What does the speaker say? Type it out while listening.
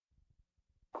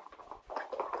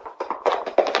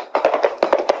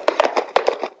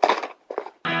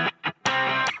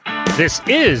This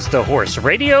is the Horse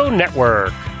Radio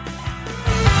Network.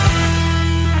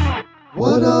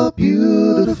 What a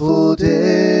beautiful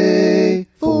day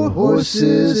for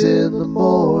horses in the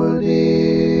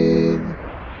morning.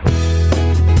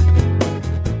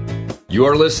 You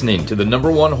are listening to the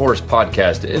number one horse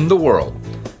podcast in the world.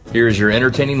 Here's your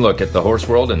entertaining look at the horse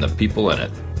world and the people in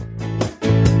it.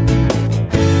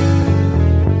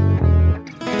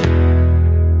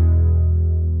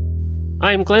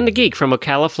 I'm Glenn the Geek from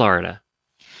Ocala, Florida.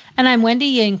 And I'm Wendy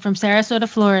Ying from Sarasota,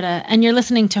 Florida, and you're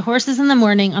listening to Horses in the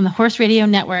Morning on the Horse Radio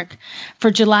Network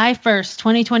for July 1st,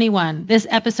 2021. This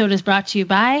episode is brought to you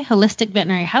by Holistic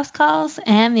Veterinary House Calls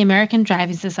and the American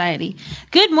Driving Society.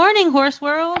 Good morning, Horse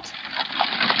World.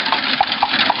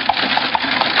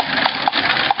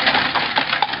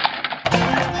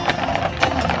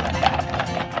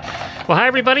 Well, hi,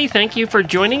 everybody. Thank you for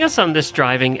joining us on this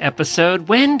driving episode.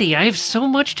 Wendy, I have so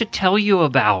much to tell you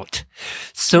about.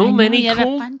 So many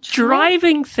cool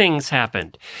driving things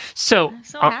happened. So, I'm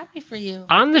so happy for you.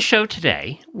 On the show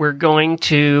today, we're going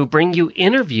to bring you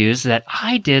interviews that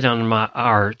I did on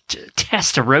our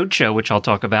test a road show, which I'll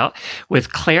talk about,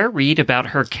 with Claire Reid about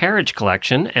her carriage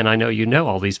collection. And I know you know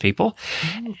all these people.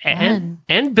 Oh,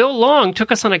 and Bill Long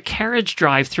took us on a carriage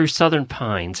drive through Southern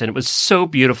Pines, and it was so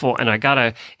beautiful. And I got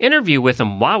an interview with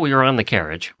him while we were on the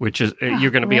carriage, which is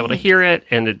you're going to be able to hear it,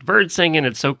 and the bird singing.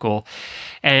 It's so cool.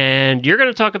 And you're going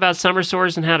to talk about summer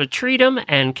sores and how to treat them.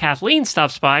 And Kathleen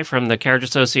stops by from the Carriage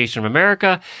Association of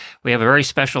America. We have a very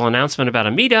special announcement about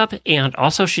a meetup. And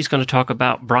also she's going to talk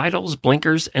about bridles,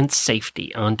 blinkers, and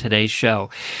safety on today's show.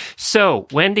 So,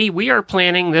 Wendy, we are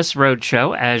planning this road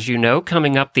show, as you know,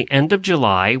 coming up the end of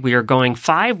July. We are going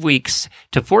 5 weeks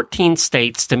to 14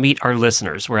 states to meet our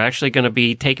listeners. We're actually going to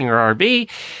be taking our RV,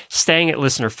 staying at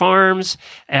listener farms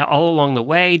all along the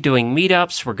way, doing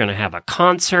meetups. We're going to have a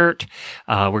concert.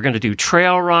 We're going to do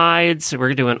trail rides.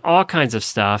 We're doing all kinds of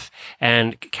stuff.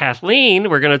 And Kathleen,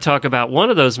 we're going to talk about one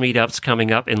of those meetups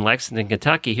coming up in Lexington,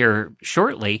 Kentucky here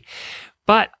shortly.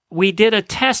 But we did a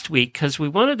test week because we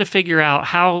wanted to figure out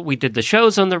how we did the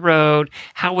shows on the road.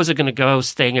 How was it going to go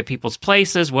staying at people's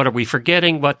places? What are we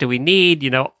forgetting? What do we need?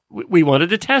 You know, we wanted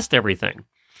to test everything.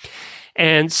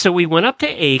 And so we went up to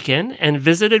Aiken and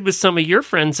visited with some of your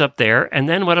friends up there, and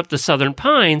then went up to Southern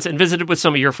Pines and visited with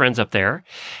some of your friends up there.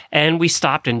 And we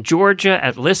stopped in Georgia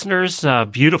at Listener's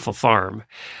beautiful farm.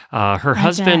 Her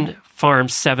husband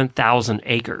farms 7,000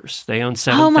 acres. They own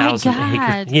 7,000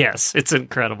 acres. Yes, it's an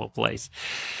incredible place.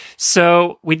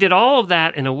 So we did all of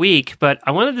that in a week, but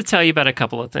I wanted to tell you about a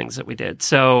couple of things that we did.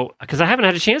 So, because I haven't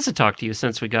had a chance to talk to you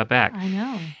since we got back. I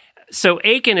know. So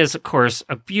Aiken is, of course,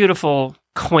 a beautiful,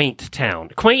 quaint town.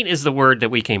 Quaint is the word that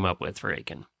we came up with for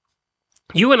Aiken.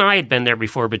 You and I had been there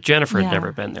before, but Jennifer had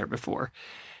never been there before.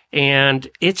 And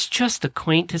it's just the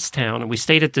quaintest town. And we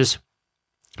stayed at this,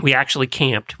 we actually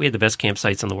camped. We had the best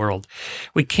campsites in the world.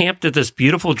 We camped at this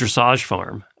beautiful dressage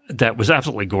farm that was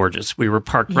absolutely gorgeous. We were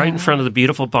parked right in front of the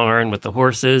beautiful barn with the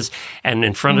horses and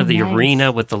in front of the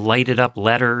arena with the lighted up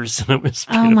letters. And it was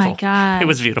beautiful. Oh my God. It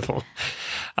was beautiful.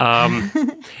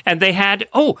 And they had,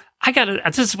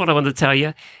 this is what I wanted to tell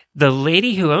you. The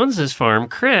lady who owns this farm,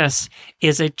 Chris,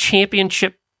 is a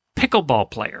championship pickleball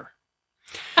player.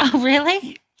 Oh,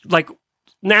 really? Like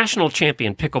national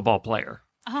champion pickleball player.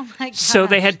 Oh my God. So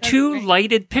they had two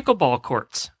lighted pickleball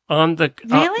courts on the,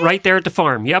 right there at the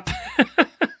farm. Yep.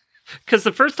 Because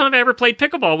the first time I ever played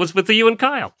pickleball was with you and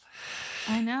Kyle.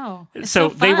 I know. It's so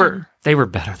they were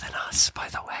better than us, by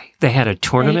the way. They had a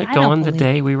tournament going the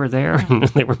day we were there, and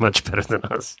they were much better than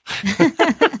us.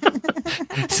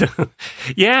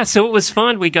 So it was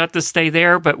fun. We got to stay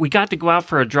there, but we got to go out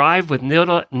for a drive with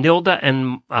Nilda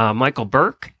and Michael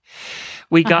Burke.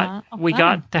 We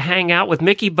got to hang out with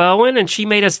Mickey Bowen, and she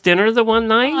made us dinner the one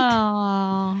night.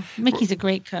 Oh, Mickey's a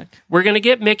great cook. We're going to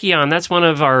get Mickey on. That's one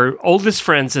of our oldest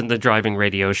friends in the driving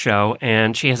radio show,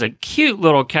 and she has a cute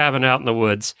little cabin out in the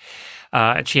woods.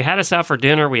 She had us out for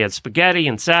dinner. We had spaghetti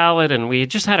and salad, and we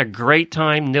just had a great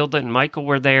time. Nilda and Michael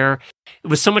were there. It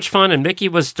was so much fun, and Mickey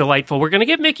was delightful. We're going to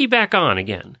get Mickey back on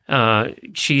again.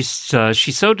 She has so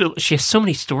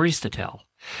many stories to tell.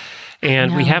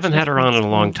 And we haven't had her on in a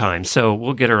long time, so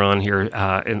we'll get her on here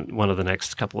in one of the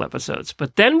next couple episodes.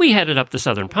 But then we headed up to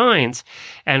Southern Pines,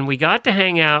 and we got to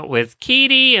hang out with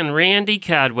Keaty and Randy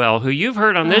Cadwell, who you've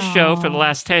heard on this show for the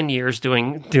last 10 years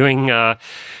doing training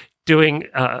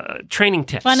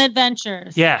tips. Fun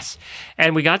adventures. Yes.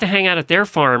 And we got to hang out at their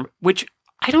farm, which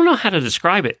I don't know how to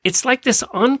describe it. It's like this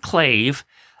enclave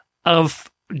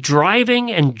of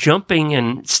driving and jumping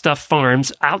and stuff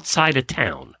farms outside of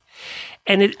town.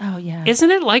 And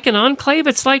isn't it like an enclave?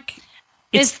 It's like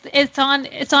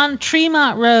It's on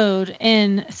Tremont Road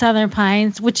in Southern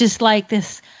Pines, which is like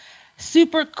this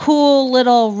super cool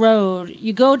little road.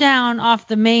 You go down off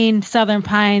the main Southern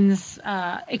Pines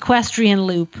equestrian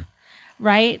loop,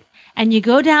 right? And you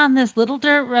go down this little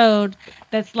dirt road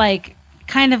that's like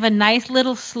kind of a nice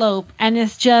little slope, and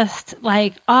it's just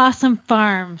like awesome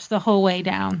farms the whole way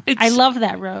down. I love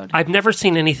that road. I've never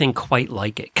seen anything quite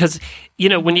like it because,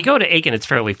 when you go to Aiken, it's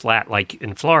fairly flat like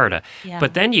in Florida,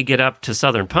 but then you get up to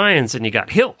Southern Pines and you got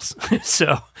hills.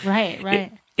 So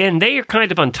Right. And they are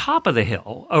kind of on top of the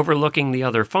hill overlooking the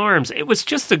other farms. It was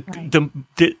just and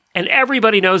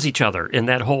everybody knows each other in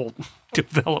that whole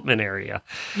development area.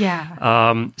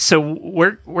 Yeah. So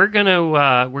we're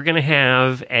gonna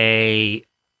have a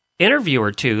interview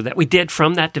or two that we did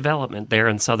from that development there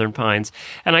in Southern Pines.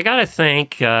 And I got to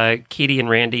thank Keedy and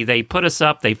Randy. They put us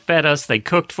up, they fed us, they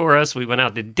cooked for us. We went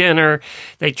out to dinner.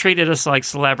 They treated us like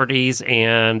celebrities,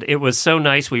 and it was so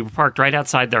nice. We were parked right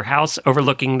outside their house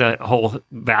overlooking the whole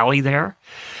valley there.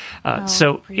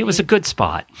 So it was a good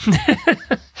spot.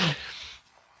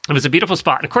 It was a beautiful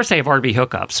spot. And of course, they have RV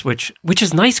hookups, which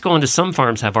is nice. Going to some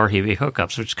farms have RV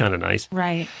hookups, which is kind of nice.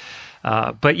 Right.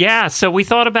 But yeah, so we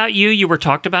thought about you. You were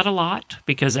talked about a lot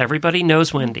because everybody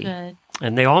knows Wendy. Good.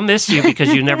 And they all miss you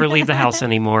because you never leave the house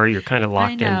anymore. You're kind of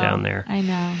locked in down there. I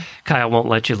know. Kyle won't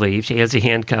let you leave. She has you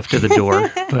handcuffed to the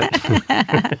door.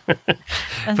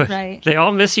 That's right. They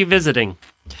all miss you visiting.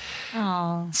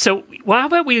 Oh. So, how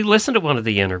about we listen to one of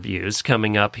the interviews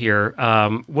coming up here?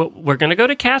 We're going to go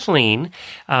to Kathleen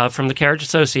from the Carriage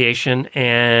Association,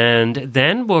 and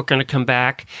then we're going to come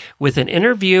back with an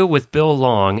interview with Bill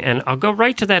Long. And I'll go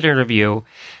right to that interview,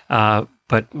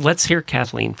 but let's hear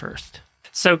Kathleen first.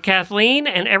 So Kathleen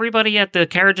and everybody at the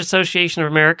Carriage Association of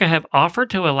America have offered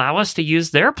to allow us to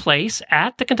use their place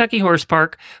at the Kentucky Horse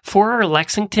Park for our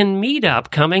Lexington meetup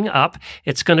coming up.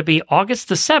 It's going to be August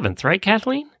the 7th, right,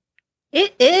 Kathleen?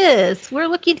 It is. We're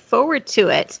looking forward to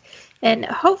it. And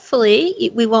hopefully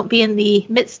we won't be in the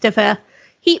midst of a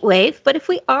heat wave, but if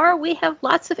we are, we have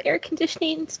lots of air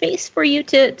conditioning space for you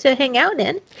to hang out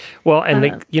in. Well,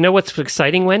 and you know what's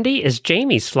exciting, Wendy, is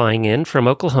Jamie's flying in from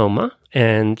Oklahoma,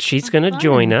 and she's going to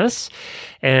join us.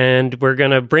 And we're going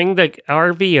to bring the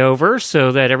RV over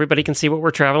so that everybody can see what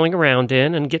we're traveling around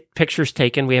in and get pictures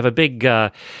taken. We have a big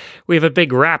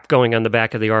wrap going on the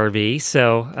back of the RV,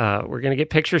 so we're going to get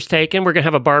pictures taken. We're going to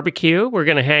have a barbecue. We're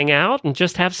going to hang out and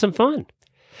just have some fun.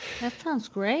 That sounds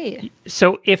great.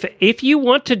 So if you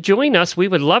want to join us, we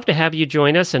would love to have you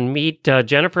join us and meet.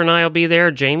 Jennifer and I will be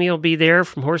there. Jamie will be there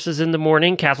from Horses in the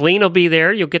Morning. Kathleen will be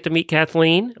there. You'll get to meet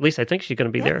Kathleen. At least I think she's going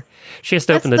to be there. She has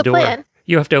to open the door. Plan.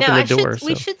 You have to open the door.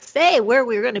 We should say where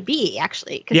we're going to be,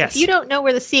 actually. Because yes. if you don't know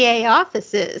where the CA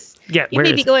office is, you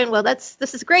may be going, well, this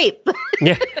is great.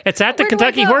 Yeah, it's at the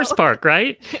Kentucky Horse Park,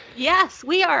 right? Yes,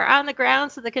 we are on the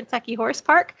grounds of the Kentucky Horse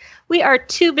Park. We are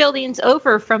 2 buildings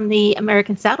over from the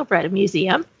American Saddlebred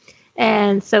Museum.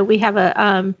 And so we have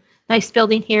a nice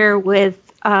building here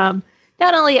with not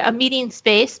only a meeting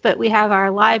space, but we have our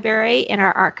library and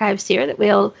our archives here that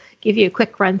we'll give you a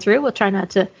quick run through. We'll try not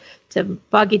to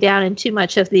bog you down in too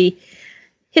much of the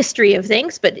history of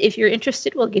things, but if you're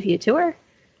interested, we'll give you a tour.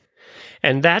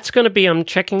 And that's going to be, I'm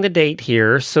checking the date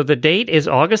here. So the date is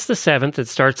August the 7th. It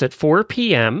starts at 4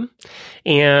 p.m.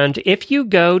 And if you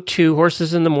go to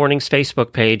Horses in the Morning's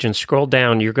Facebook page and scroll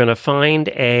down, you're going to find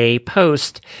a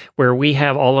post where we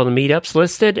have all of the meetups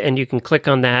listed, and you can click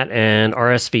on that and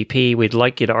RSVP. We'd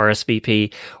like you to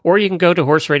RSVP. Or you can go to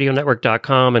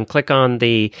horseradionetwork.com and click on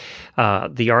the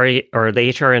HRN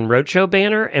Roadshow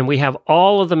banner, and we have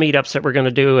all of the meetups that we're going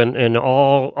to do in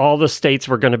all the states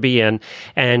we're going to be in,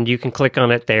 and you can click on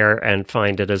it there and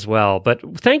find it as well. But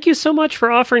thank you so much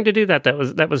for offering to do that.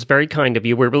 That was very kind of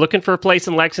you. We were looking for a place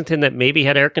in Lexington that maybe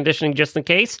had air conditioning just in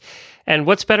case. And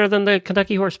what's better than the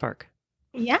Kentucky Horse Park?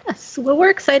 Yes. Well, we're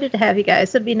excited to have you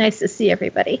guys. It'd be nice to see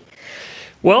everybody.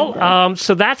 Well,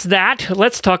 so that's that.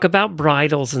 Let's talk about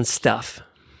bridles and stuff.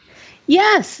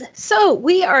 Yes. So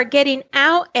we are getting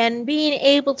out and being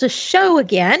able to show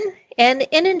again, and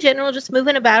in general, just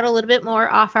moving about a little bit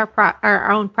more off our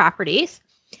own properties,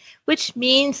 which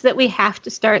means that we have to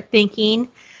start thinking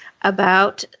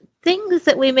about things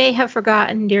that we may have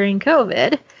forgotten during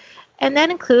COVID, and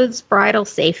that includes bridle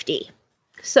safety.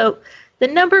 So the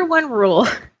number one rule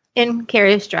in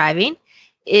carriage driving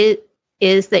is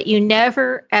that you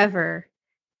never, ever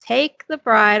take the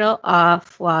bridle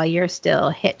off while you're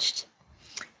still hitched.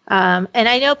 And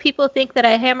I know people think that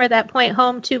I hammer that point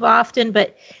home too often,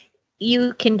 but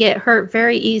you can get hurt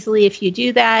very easily if you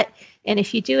do that. And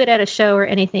if you do it at a show or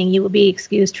anything, you will be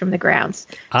excused from the grounds.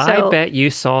 I bet you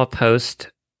saw a post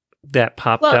That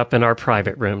popped up in our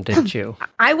private room, didn't you?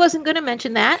 I wasn't going to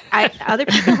mention that. Other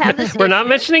people have this. We're not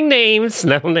mentioning names.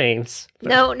 No names.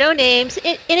 No names.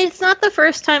 And it's not the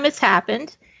first time it's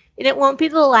happened, and it won't be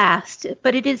the last,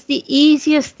 but it is the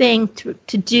easiest thing to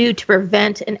do to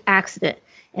prevent an accident,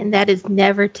 and that is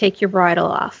never take your bridle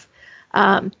off.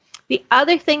 The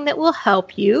other thing that will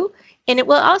help you, and it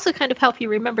will also kind of help you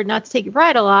remember not to take your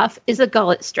bridle off, is a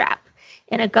gullet strap.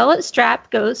 And a gullet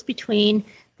strap goes between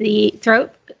the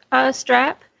throat latch,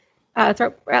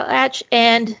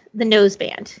 and the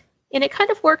noseband. And it kind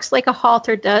of works like a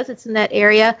halter does. It's in that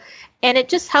area, and it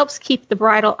just helps keep the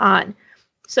bridle on.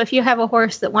 So if you have a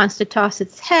horse that wants to toss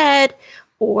its head,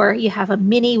 or you have a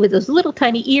mini with those little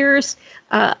tiny ears,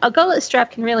 a gullet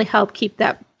strap can really help keep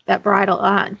that bridle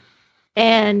on.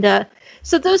 And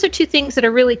so those are two things that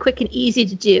are really quick and easy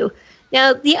to do.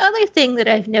 Now, the other thing that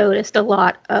I've noticed a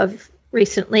lot of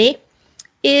recently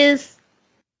is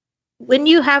when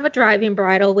you have a driving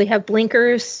bridle, we have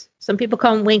blinkers. Some people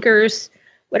call them winkers,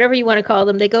 whatever you want to call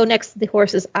them. They go next to the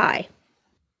horse's eye.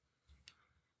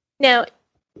 Now,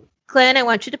 Glenn, I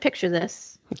want you to picture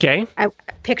this. Okay.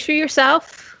 Picture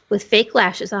yourself with fake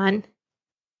lashes on,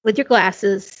 with your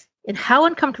glasses, and how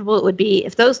uncomfortable it would be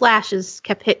if those lashes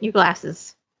kept hitting your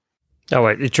glasses. Oh,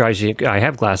 it drives you. I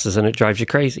have glasses, and it drives you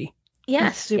crazy.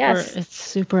 Yes, It's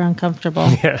super uncomfortable.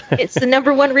 Yeah. It's the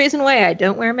number one reason why I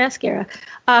don't wear mascara,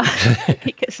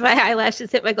 because my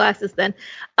eyelashes hit my glasses then.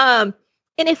 And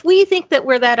if we think that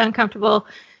we're that uncomfortable,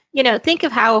 think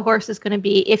of how a horse is going to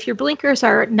be if your blinkers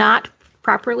are not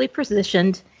properly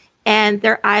positioned and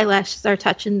their eyelashes are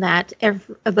touching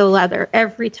the leather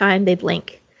every time they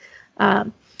blink.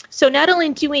 So not only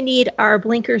do we need our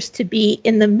blinkers to be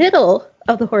in the middle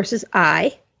of the horse's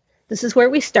eye. This is where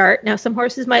we start. Now, some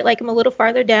horses might like them a little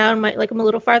farther down, might like them a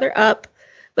little farther up,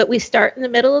 but we start in the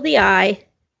middle of the eye,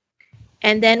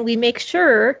 and then we make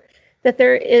sure that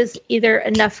there is either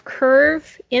enough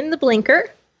curve in the blinker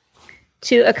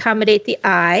to accommodate the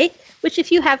eye, which if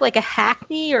you have like a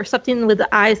hackney or something with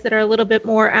the eyes that are a little bit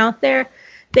more out there,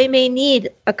 they may need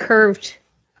a curved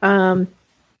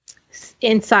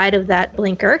inside of that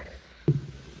blinker.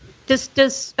 Does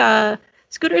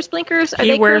Scooter's blinkers,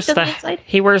 He wears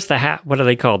the half. What are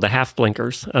they called? The half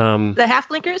blinkers. The half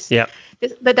blinkers? Yep.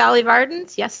 The Dolly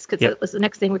Vardens? Yes, because that was the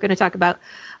next thing we're going to talk about.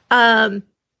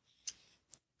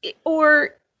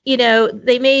 Or,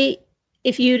 they may,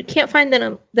 if you can't find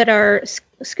them that are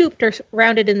scooped or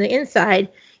rounded in the inside,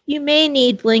 you may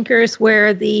need blinkers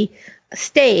where the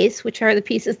stays, which are the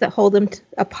pieces that hold them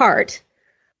apart,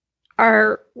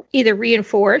 are either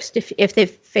reinforced if they've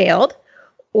failed,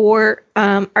 or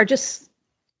are just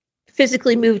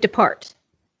physically moved apart.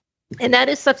 And that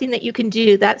is something that you can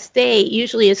do. That stay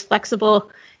usually is flexible,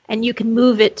 and you can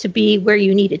move it to be where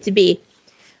you need it to be.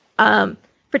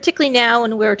 Particularly now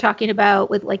when we're talking about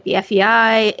with like the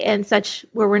FEI and such,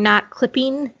 where we're not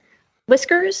clipping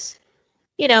whiskers,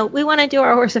 we want to do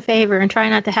our horse a favor and try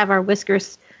not to have our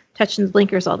whiskers touching the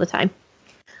blinkers all the time.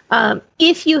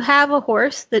 If you have a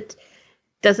horse that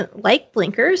doesn't like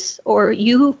blinkers, or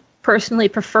you personally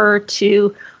prefer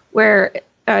to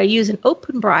use an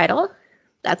open bridle,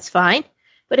 that's fine.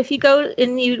 But if you go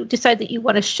and you decide that you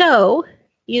want to show,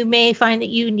 you may find that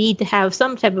you need to have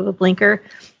some type of a blinker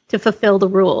to fulfill the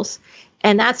rules.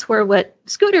 And that's where what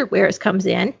Scooter wears comes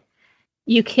in.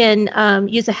 You can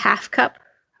use a half cup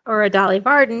or a Dolly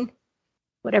Varden,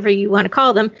 whatever you want to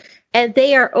call them, and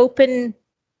they are open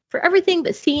for everything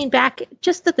but seeing back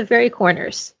just at the very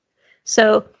corners.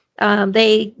 So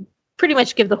they pretty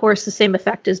much give the horse the same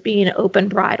effect as being an open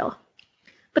bridle.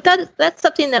 But that's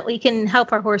something that we can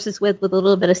help our horses with a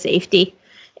little bit of safety,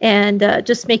 and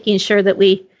just making sure that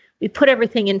we put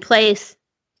everything in place.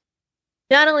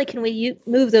 Not only can we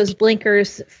move those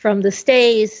blinkers from the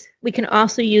stays, we can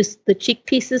also use the cheek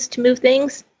pieces to move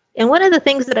things. And one of the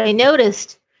things that I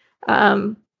noticed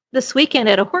this weekend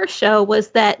at a horse show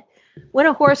was that when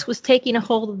a horse was taking a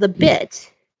hold of the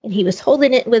bit and he was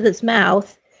holding it with his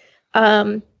mouth,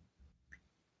 while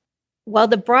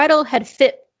the bridle had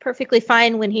fit perfectly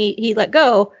fine when he let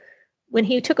go, when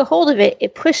he took a hold of it,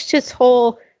 it pushed his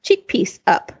whole cheek piece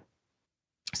up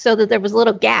so that there was a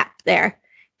little gap there.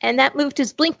 And that moved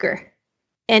his blinker.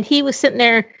 And he was sitting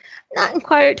there not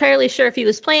entirely sure if he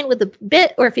was playing with the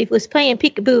bit or if he was playing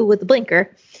peekaboo with the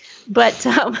blinker. But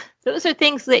those are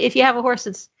things that if you have a horse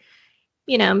that's,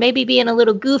 maybe being a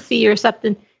little goofy or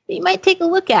something, you might take a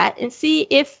look at and see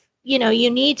if, you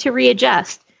need to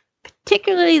readjust.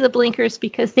 Particularly the blinkers,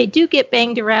 because they do get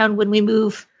banged around when we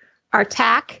move our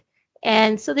tack,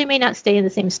 and so they may not stay in the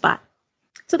same spot.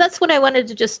 So that's what I wanted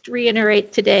to just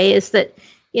reiterate today, is that,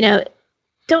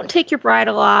 don't take your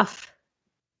bridle off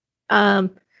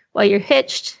while you're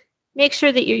hitched, make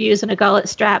sure that you're using a gullet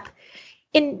strap.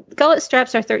 And gullet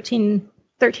straps are $13,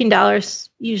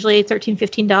 usually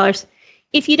 $15.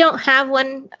 If you don't have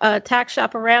one tack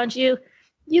shop around you,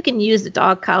 you can use a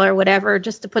dog collar or whatever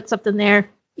just to put something there.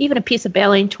 Even a piece of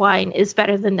baling twine is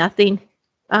better than nothing.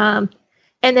 And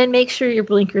then make sure your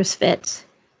blinkers fit.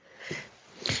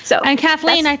 So, and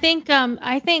Kathleen, I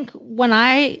think when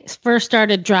I first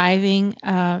started driving,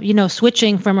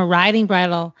 switching from a riding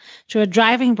bridle to a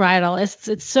driving bridle,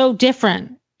 it's so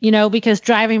different, because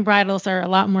driving bridles are a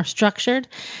lot more structured.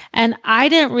 And I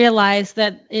didn't realize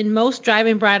that in most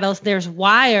driving bridles, there's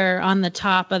wire on the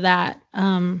top of that.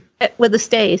 With the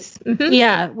stays. Mm-hmm.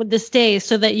 Yeah, with the stays,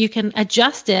 so that you can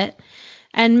adjust it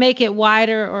and make it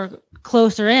wider or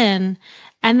closer in.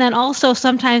 And then also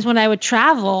sometimes when I would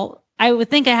travel, I would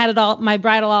think I had my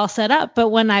bridle all set up, but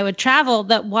when I would travel,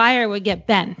 that wire would get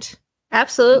bent.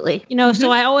 Absolutely. So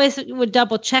I always would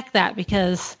double check that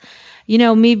because,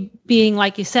 me being,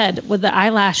 like you said, with the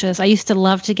eyelashes, I used to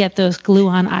love to get those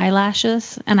glue-on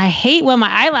eyelashes. And I hate when my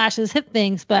eyelashes hit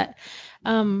things, but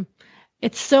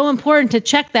it's so important to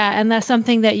check that. And that's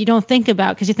something that you don't think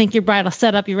about because you think your bridle's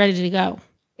set up, you're ready to go.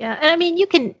 Yeah, and I mean, you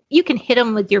can hit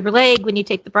them with your leg when you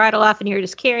take the bridle off and you're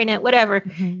just carrying it, whatever.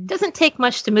 Mm-hmm. It doesn't take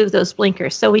much to move those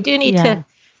blinkers. So we do need to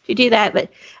do that.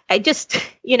 But I just,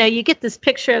 you get this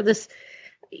picture of this,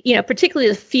 particularly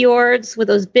the fjords with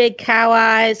those big cow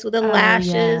eyes with the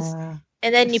lashes. Yeah.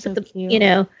 And then you put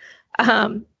the,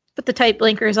 put the tight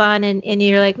blinkers on and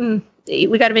you're like,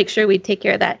 we got to make sure we take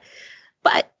care of that.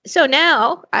 But so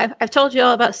now I've told you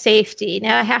all about safety.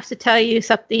 Now I have to tell you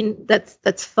something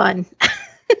that's fun.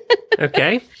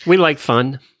 Okay. We like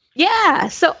fun. Yeah.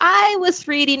 So I was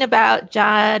reading about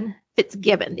John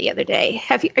Fitzgibbon the other day.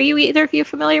 Are you either of you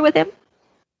familiar with him?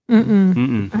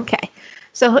 Mm-mm. Okay.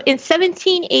 So in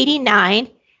 1789,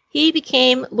 he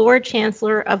became Lord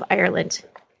Chancellor of Ireland.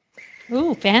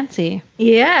 Ooh, fancy.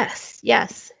 Yes.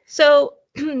 So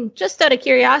just out of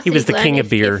curiosity, he was the king of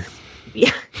beer.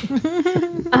 If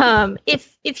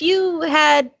you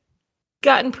had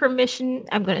gotten permission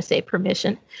to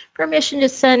spend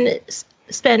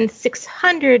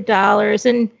 $600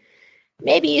 and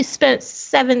maybe you spent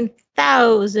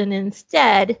 $7,000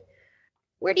 instead,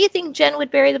 where do you think Jen would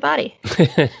bury the body?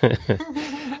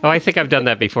 I think I've done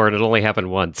that before and it only happened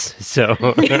once. So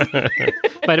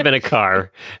might have been a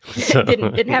car. So,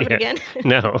 didn't happen again?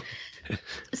 No.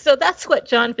 So that's what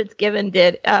John Fitzgibbon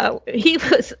did. He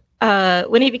was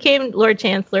when he became Lord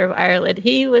Chancellor of Ireland,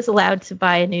 he was allowed to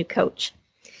buy a new coach.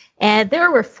 And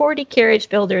there were 40 carriage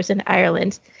builders in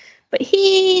Ireland. But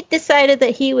he decided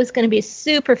that he was going to be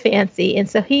super fancy. And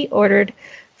so he ordered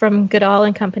from Goodall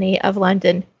and Company of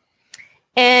London.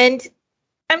 And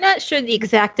I'm not sure the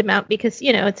exact amount because,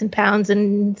 it's in pounds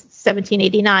in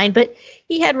 1789. But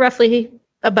he had roughly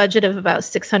a budget of about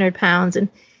 £600. And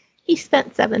he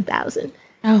spent $7,000.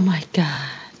 Oh, my God.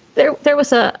 There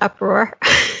was a uproar.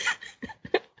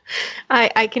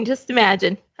 I can just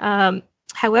imagine.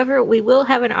 However, we will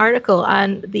have an article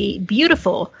on the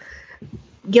beautiful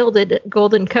gilded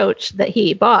golden coach that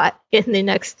he bought in the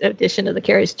next edition of the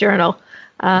Carriage Journal,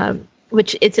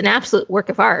 which it's an absolute work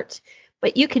of art.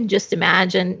 But you can just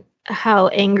imagine how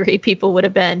angry people would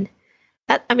have been.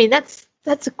 That's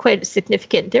quite a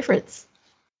significant difference.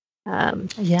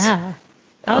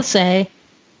 I'll say.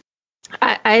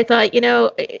 I thought,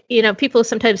 people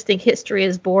sometimes think history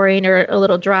is boring or a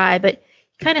little dry, but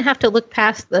you kind of have to look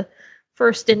past the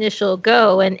first initial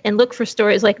go and look for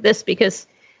stories like this because,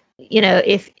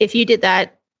 if you did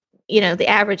that, the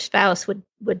average spouse would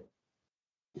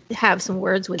have some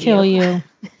words with Kill you.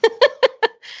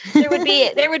 There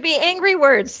would be angry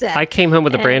words said. I came home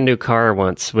with a brand new car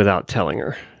once without telling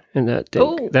her, and that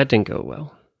didn't go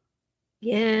well.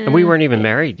 Yeah. And we weren't even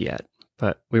married yet.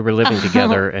 But we were living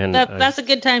together, and that's a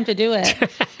good time to do it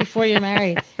before you're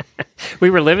married.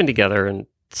 We were living together, and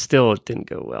still it didn't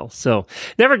go well. So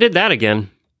never did that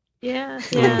again. Yeah.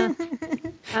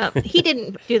 He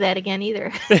didn't do that again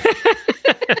either.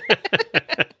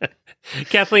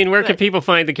 Kathleen, where can people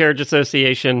find the Carriage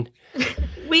Association?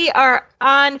 We are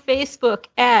on Facebook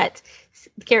at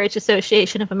the Carriage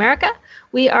Association of America.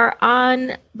 We are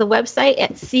on the website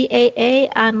at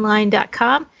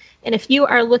caaonline.com. And if you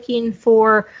are looking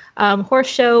for horse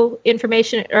show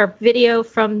information or video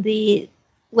from the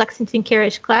Lexington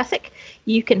Carriage Classic,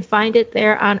 you can find it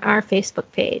there on our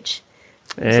Facebook page.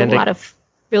 There's a lot of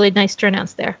really nice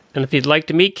turnouts there. And if you'd like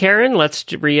to meet Karen,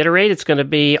 let's reiterate, it's going to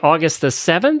be August the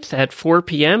 7th at 4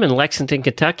 p.m. in Lexington,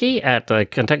 Kentucky at the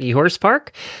Kentucky Horse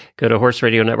Park. Go to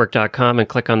horseradionetwork.com and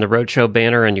click on the Roadshow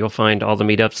banner, and you'll find all the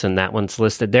meetups, and that one's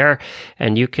listed there.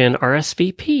 And you can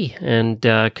RSVP and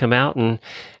come out and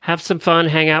have some fun,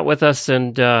 hang out with us.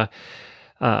 And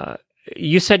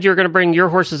you said you were going to bring your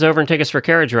horses over and take us for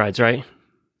carriage rides, right?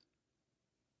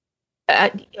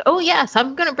 Oh yes,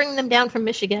 I'm going to bring them down from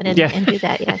Michigan and do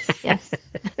that. Yes.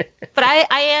 But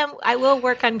I will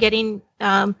work on getting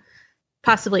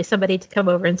possibly somebody to come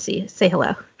over and say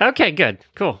hello. Okay, good,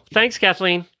 cool. Thanks,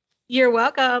 Kathleen. You're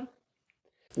welcome.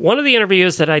 One of the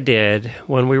interviews that I did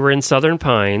when we were in Southern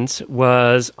Pines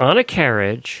was on a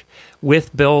carriage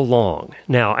with Bill Long.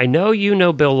 Now, I know you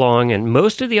know Bill Long, and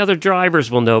most of the other drivers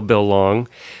will know Bill Long,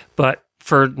 but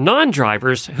for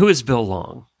non-drivers, who is Bill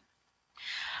Long?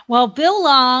 Well, Bill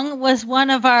Long was one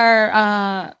of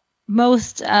our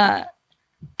most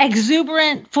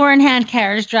exuberant four-in-hand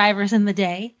carriage drivers in the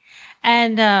day.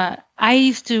 And I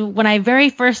used to, when I very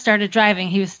first started driving,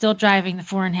 he was still driving the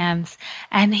four-in-hands.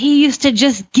 And he used to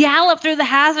just gallop through the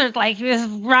hazards like he was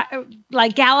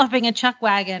like galloping a chuck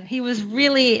wagon. He was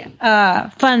really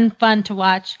fun to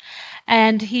watch.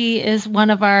 And he is one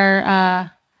of our,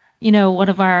 one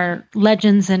of our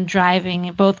legends in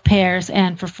driving, both pairs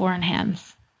and for four-in-hands.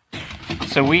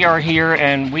 So we are here,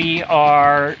 and we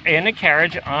are in a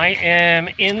carriage. I am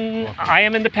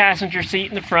in the passenger seat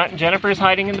in the front, and Jennifer's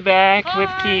hiding in the back with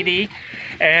Keedy.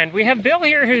 And we have Bill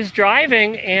here who's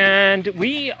driving, and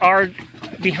we are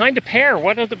behind a pair.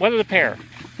 What are the pair?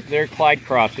 They're Clyde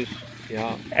crosses,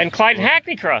 yeah. And Clyde and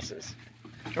Hackney crosses,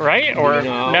 right? Or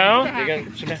no? They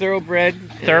got some thoroughbred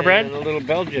and a little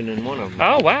Belgian in one of them.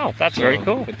 Oh wow, that's very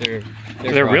cool. But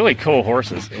they're really cool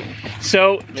horses.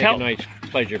 So make a nice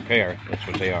pleasure pair. That's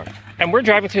what they are. And we're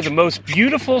driving through the most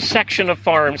beautiful section of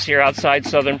farms here outside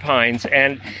Southern Pines,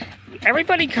 and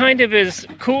everybody kind of is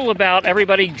cool about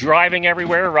everybody driving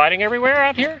everywhere, riding everywhere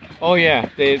out here? Oh yeah,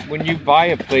 when you buy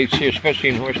a place here, especially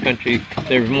in horse country,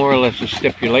 there's more or less a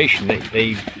stipulation that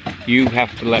you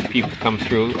have to let people come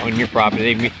through on your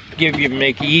property. They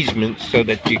make easements so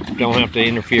that you don't have to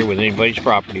interfere with anybody's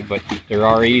property, but there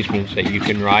are easements that you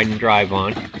can ride and drive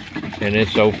on, and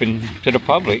it's open to the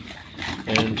public.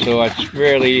 And so it's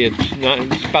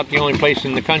about the only place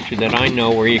in the country that I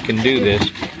know where you can do this,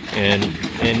 and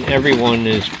everyone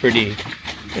is pretty.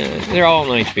 They're all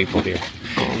nice people here.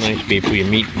 All nice people. You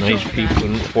meet nice people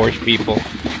and horse people,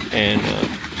 and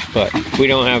but we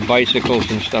don't have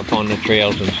bicycles and stuff on the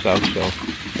trails and stuff, so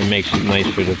it makes it nice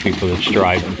for the people that's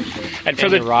driving. And for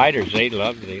the riders, they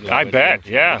love it. I bet,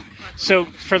 yeah. So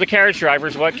for the carriage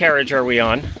drivers, what carriage are we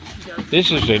on?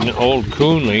 This is an old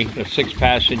Kuhnle, a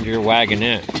 6-passenger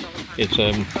wagonette. It's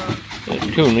a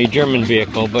Kuhnle German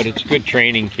vehicle, but it's a good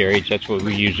training carriage. That's what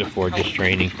we use it for, just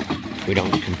training. We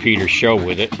don't compete or show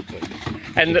with it, but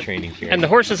it's a training carriage. And the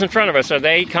horses in front of us, are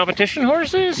they competition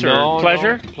horses or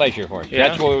pleasure? No, pleasure horses.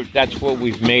 Yeah. That's what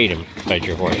we've made them,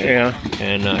 pleasure horses. Yeah.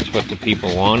 And that's what the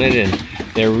people wanted, and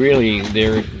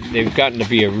they've gotten to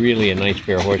be a nice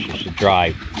pair of horses to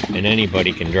drive, and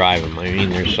anybody can drive them. I mean,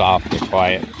 they're soft, they're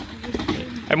quiet.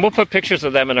 And we'll put pictures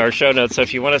of them in our show notes, so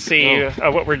if you want to see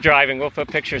what we're driving, we'll put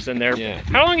pictures in there. Yeah.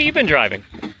 How long have you been driving?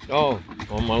 Oh,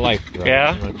 all my life.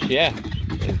 Yeah? Yeah.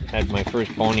 I had my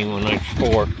first pony when I was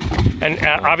 4. And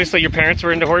obviously your parents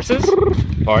were into horses?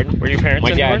 Pardon? Were your parents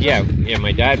into horses? Yeah,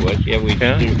 my dad was. Yeah, we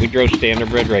drove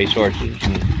standardbred race horses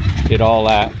and did all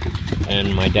that.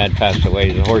 And my dad passed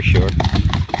away as a horse shower.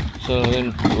 So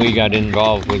then we got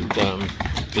involved with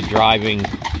the driving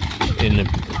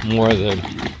more of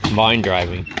the combined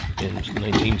driving in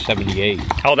 1978.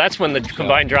 Oh, that's when the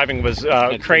combined driving was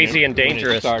crazy and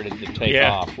dangerous. When it started to take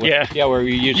off. Yeah, where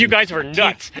we used you guys were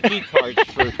nuts. Key cards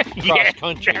for cross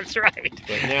country. That's right.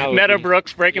 But now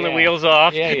Meadowbrooks breaking the wheels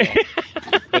off. Yeah.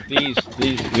 But these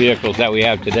vehicles that we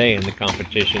have today in the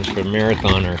competitions for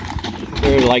marathon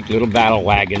they're like little battle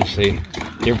wagons.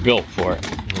 They're built for it.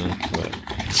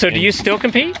 So do you still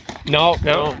compete? No.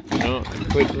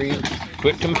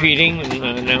 Quit competing,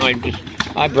 and now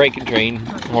I break and train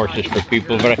horses for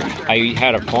people. But I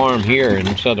had a farm here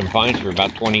in Southern Pines for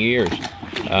about 20 years,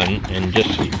 and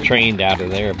just trained out of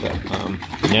there. But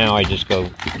now I just go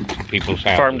to people's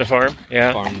houses. Farm to farm?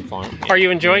 Yeah. Farm to farm. Yeah. Are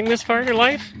you enjoying this part of your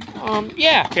life?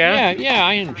 Yeah,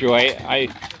 I enjoy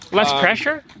it. Less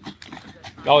pressure?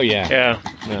 Oh, yeah. Yeah.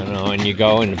 No, and you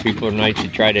go, and the people are nice to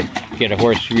try to get a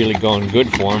horse really going good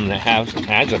for them that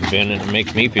hasn't been, and it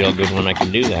makes me feel good when I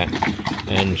can do that.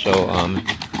 And so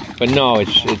But no,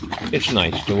 it's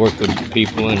nice to work with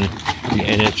people, and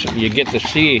you get to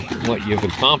see what you've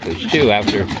accomplished too.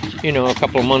 After a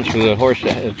couple of months with a horse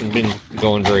that hasn't been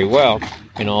going very well,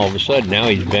 and all of a sudden now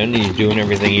he's doing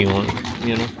everything he wants.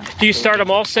 Do you start them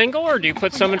all single, or do you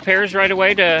put some in pairs right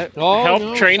away to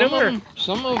help train them?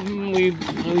 Some of them we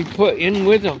put in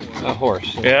with a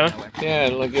horse. Yeah? Yeah,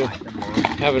 like you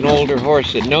have an older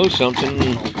horse that knows something,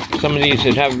 and some of these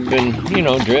that haven't been,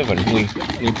 driven, we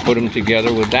put them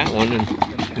together with that one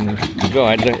and go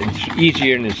ahead. It's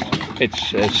easier and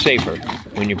it's safer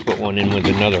when you put one in with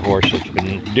another horse that's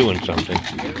been doing something.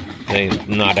 They're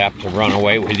not apt to run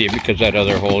away with you because that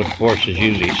other horse is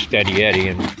usually steady Eddie,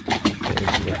 and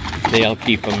they'll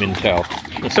keep them in tow.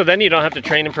 So then you don't have to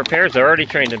train them for pairs. They're already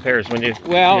trained in pairs when you...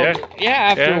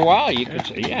 After a while you could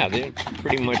say, they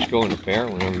pretty much go in a pair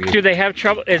whenever you... Do they have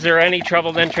trouble? Is there any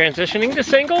trouble then transitioning to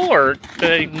single, or do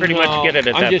they pretty much get it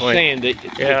at that point? I'm just saying that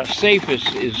the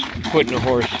safest is putting a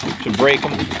horse to break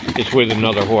them is with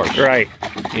another horse. Right.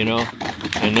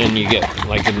 And then you get,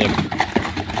 like in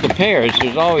the pairs,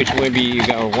 there's always maybe you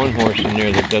got one horse in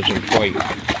there that isn't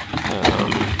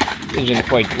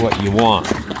quite what you want,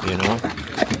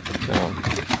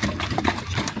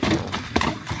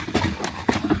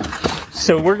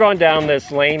 So we're going down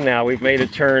this lane now. We've made a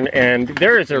turn, and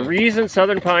there is a reason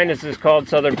Southern Pine is called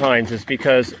Southern Pines. Is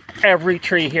because every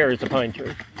tree here is a pine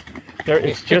tree.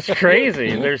 It's just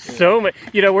crazy. There's so many.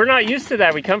 We're not used to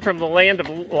that. We come from the land of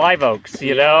live oaks,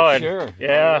 Sure.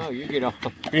 Yeah. You get all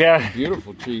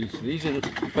beautiful trees.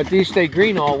 But these stay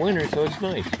green all winter, so it's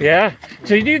nice. Yeah. So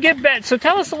do you get bad? So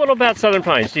tell us a little about Southern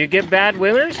Pines. Do you get bad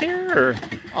winters here, or?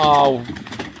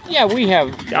 Yeah, we have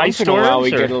ice storms. In a while we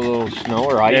get a little snow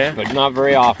or ice, but not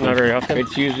very often. Not very often.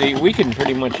 It's usually we can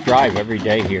pretty much drive every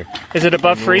day here. Is it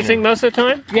above freezing most of the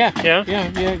time? Yeah.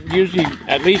 Usually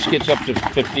at least gets up to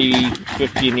 50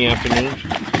 in the afternoons.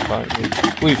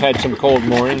 But we've had some cold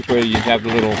mornings where you have a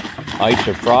little ice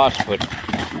or frost, but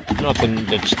nothing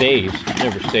that stays.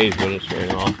 Never stays with us very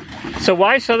long. So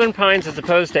why Southern Pines as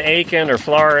opposed to Aiken or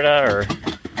Florida or?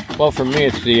 Well, for me,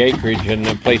 it's the acreage and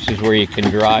the places where you can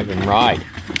drive and ride.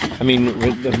 I mean,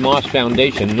 with the Moss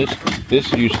Foundation,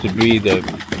 this used to be the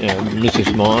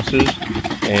Mrs. Moss's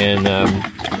and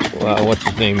what's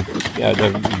his name?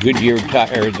 The Goodyear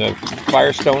or the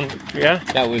Firestone. Yeah,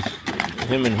 that was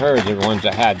him and her. The ones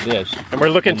that had this. And we're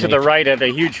looking to the right at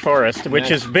a huge forest, which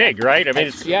is big, right? I mean,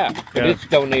 it's it's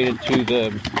donated to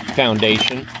the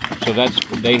foundation. So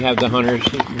they have the hunters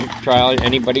trial.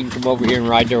 Anybody can come over here and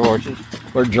ride their horses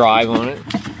or drive on it.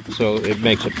 So it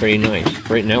makes it pretty nice.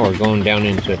 Right now we're going down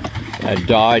into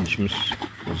Dodge's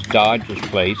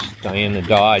place, Diana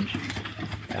Dodge.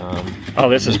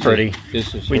 This is pretty.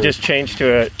 We just changed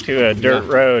to a dirt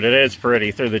road. It is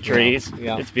pretty through the trees.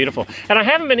 Yeah. It's beautiful. And I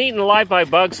haven't been eaten alive by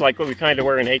bugs like what we kind of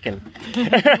were in Aiken.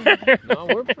 No,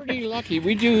 we're pretty lucky.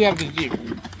 We do have the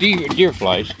deer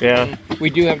flies. Yeah. We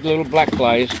do have the little black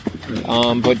flies,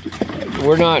 but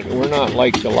we're not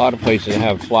like a lot of places that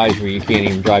have flies where you can't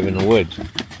even drive in the woods.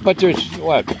 But there's,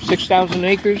 6,000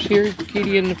 acres here,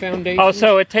 Kitty, in the foundation? Oh,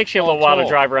 so it takes you a little while to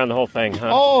drive around the whole thing, huh?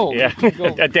 Oh! Yeah,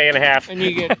 a day and a half. And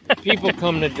you get people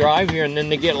come to drive here, and then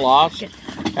they get lost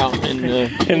out in the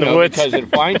woods. Because of the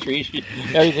pine trees.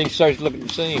 Everything starts looking the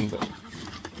same. But,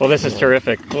 well, this is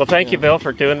terrific. Well, thank you, Bill,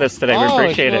 for doing this today. We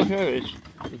appreciate it.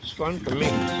 It's fun for me.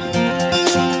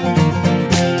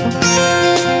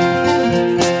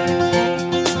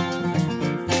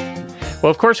 Well,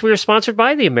 of course, we are sponsored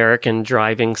by the American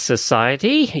Driving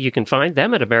Society. You can find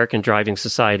them at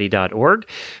americandrivingsociety.org.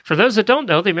 For those that don't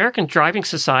know, the American Driving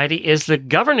Society is the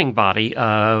governing body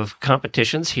of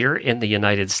competitions here in the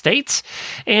United States,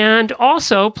 and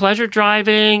also pleasure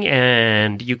driving,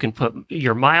 and you can put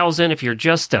your miles in if you're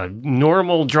just a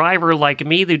normal driver like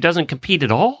me who doesn't compete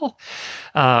at all.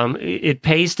 It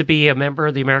pays to be a member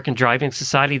of the American Driving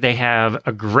Society. They have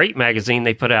a great magazine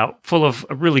they put out full of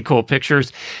really cool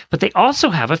pictures, but they also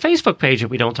have a Facebook page that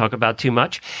we don't talk about too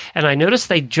much. And I noticed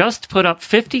they just put up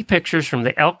 50 pictures from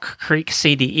the Elk Creek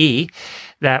CDE.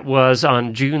 That was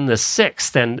on June the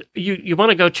 6th. And you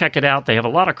want to go check it out. They have a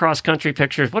lot of cross-country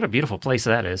pictures. What a beautiful place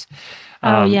that is.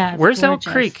 Yeah. Where's gorgeous.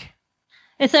 Elk Creek?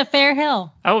 It's at Fair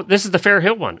Hill. Oh, this is the Fair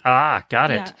Hill one. Ah,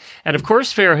 got it. Yeah. And of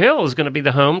course, Fair Hill is going to be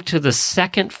the home to the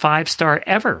second 5-star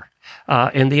ever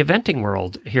in the eventing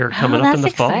world here coming up in the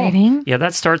fall. Exciting. Yeah,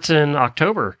 that starts in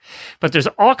October. But there's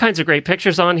all kinds of great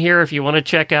pictures on here if you want to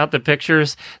check out the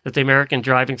pictures that the American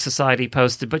Driving Society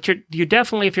posted. But you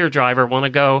definitely, if you're a driver, want to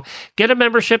go get a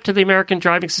membership to the American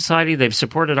Driving Society. They've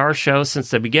supported our show since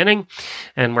the beginning,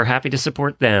 and we're happy to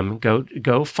support them.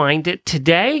 Go find it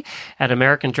today at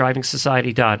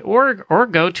AmericanDrivingSociety.org or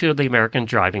go to the American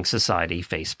Driving Society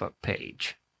Facebook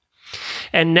page.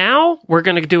 And now we're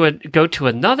going to go to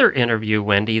another interview,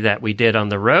 Wendy, that we did on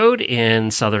the road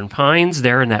in Southern Pines,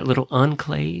 there in that little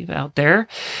enclave out there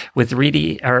with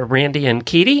Randy and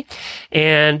Keity.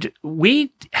 And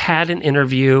we had an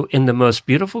interview in the most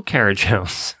beautiful carriage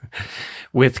house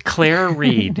with Claire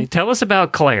Reid. Tell us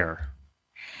about Claire.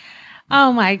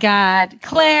 Oh my God.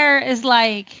 Claire is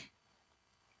like,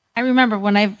 I remember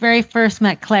when I very first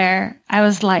met Claire, I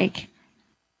was like,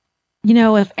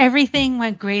 if everything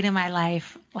went great in my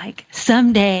life, like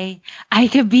someday I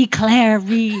could be Claire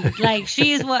Reid. Like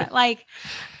she's my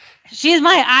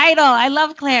idol. I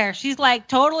love Claire. She's like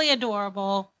totally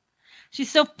adorable.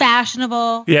 She's so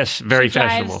fashionable. Yes, very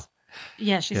fashionable.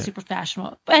 She's super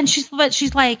fashionable. And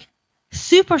she's like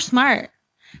super smart.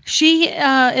 She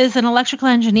is an electrical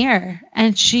engineer,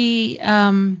 and she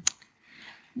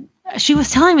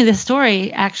was telling me this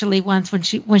story actually once when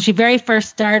she very first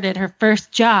started her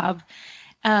first job.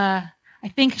 I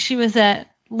think she was at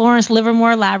Lawrence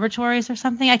Livermore Laboratories or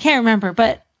something. I can't remember,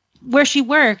 but where she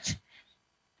worked,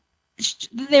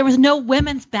 there was no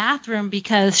women's bathroom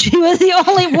because she was the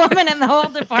only woman in the whole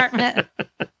department.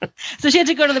 So she had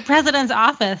to go to the president's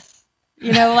office,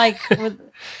 she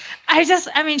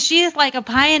is like a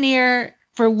pioneer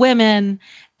for women,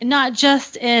 not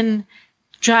just in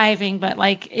driving, but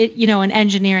in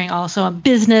engineering also, in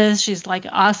business. She's like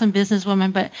an awesome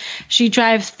businesswoman, but she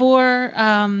drives 4,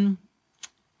 and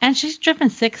she's driven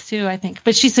 6 too, I think.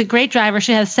 But she's a great driver.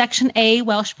 She has Section A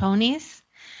Welsh ponies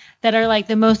that are like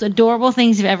the most adorable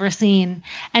things you've ever seen.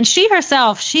 And she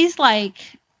herself, she's like,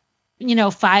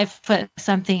 5 foot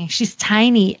something. She's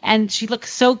tiny, and she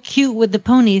looks so cute with the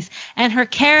ponies. And her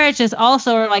carriage is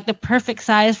also like the perfect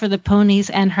size for the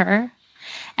ponies and her.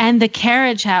 And the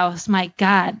carriage house, my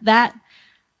God, that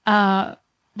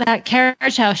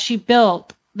carriage house she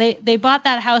built, they bought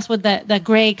that house with the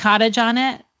gray cottage on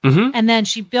it. Mm-hmm. And then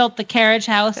she built the carriage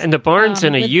house. And the barn's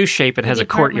in a U shape. It has a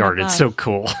courtyard. It's so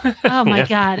cool. Oh, my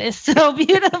God. It's so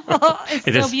beautiful.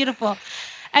 It's so beautiful.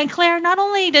 And Claire, not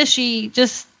only does she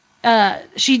just,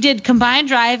 she did combined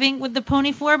driving with the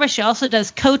Pony 4, but she also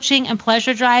does coaching and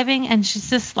pleasure driving. And she's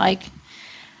just like,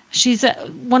 she's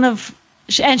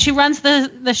and she runs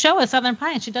the show at Southern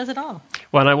Pines. She does it all.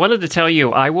 Well, and I wanted to tell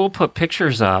you, I will put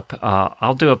pictures up.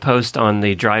 I'll do a post on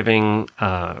the Driving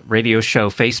Radio Show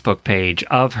Facebook page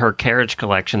of her carriage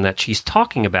collection that she's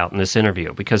talking about in this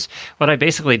interview. Because what I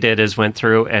basically did is went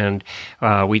through and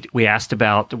we asked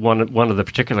about one of the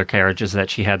particular carriages that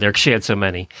she had there, because she had so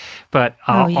many. But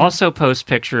I'll also post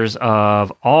pictures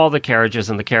of all the carriages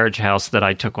in the carriage house that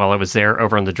I took while I was there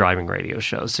over on the Driving Radio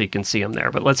Show, so you can see them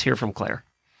there. But let's hear from Claire.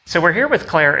 So we're here with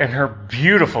Claire in her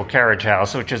beautiful carriage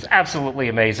house, which is absolutely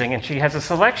amazing, and she has a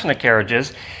selection of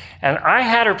carriages, and I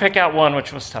had her pick out one,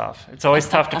 which was tough. It's always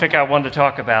tough to pick out one to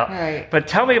talk about. Right. But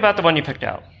tell me about the one you picked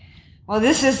out. Well,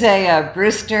 this is a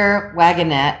Brewster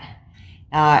wagonette,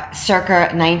 circa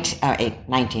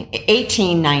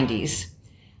 1890s.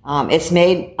 It's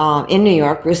made in New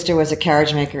York. Brewster was a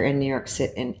carriage maker in New York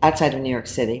City, outside of New York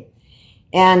City,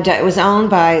 and it was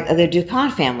owned by the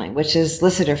DuPont family, which is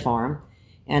Lycider Farm.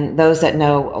 And those that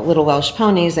know Little Welsh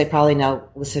Ponies, they probably know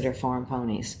Lycider Farm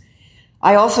ponies.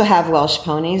 I also have Welsh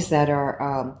ponies that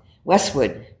are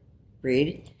Westwood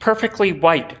breed. Perfectly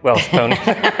white Welsh pony.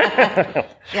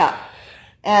 Yeah.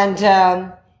 And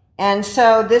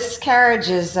so this carriage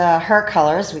is her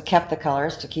colors. We kept the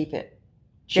colors to keep it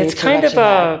true. It's kind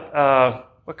of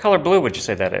what color blue would you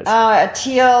say that is? A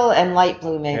teal and light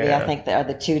blue, maybe. Yeah. I think they are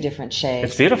the 2 different shades.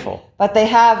 It's beautiful. But they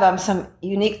have some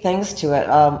unique things to it.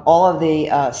 All of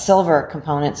the silver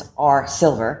components are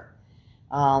silver.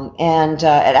 And it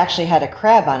actually had a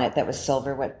crab on it that was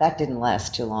silver. That didn't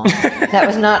last too long. That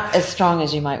was not as strong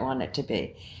as you might want it to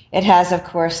be. It has, of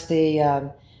course,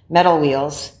 the metal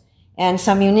wheels and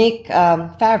some unique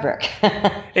fabric.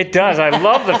 It does. I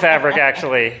love the fabric,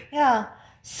 actually. Yeah.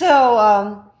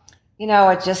 So...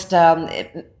 it just,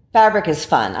 fabric is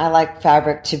fun. I like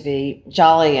fabric to be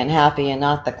jolly and happy and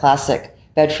not the classic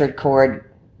Bedford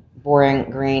cord,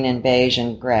 boring green and beige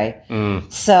and gray.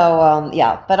 Mm. So,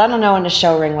 but I don't know in the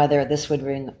show ring whether this would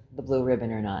ring the blue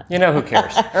ribbon or not. Who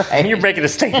cares? Right. You're making a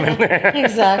statement.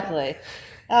 Exactly.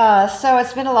 So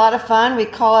it's been a lot of fun. We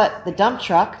call it the dump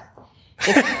truck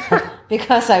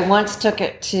because I once took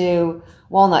it to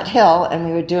Walnut Hill, and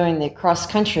we were doing the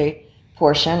cross-country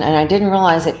portion, and I didn't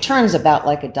realize it turns about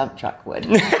like a dump truck would.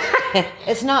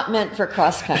 It's not meant for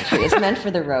cross-country. It's meant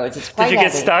for the roads. It's quite Did you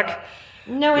heavy. get stuck?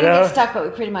 No, we didn't get stuck, but we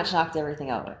pretty much knocked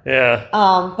everything over. Yeah.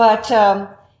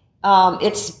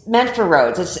 It's meant for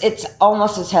roads. It's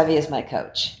almost as heavy as my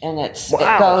coach, and Wow.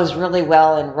 it goes really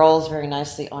well and rolls very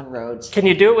nicely on roads. Can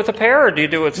you do it with a pair, or do you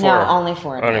do it with four? No, only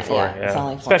four. Only four, yeah. It's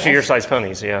only four. Especially your size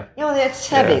ponies, yeah. You know, it's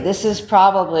heavy. Yeah. This is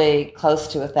probably close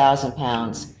to 1,000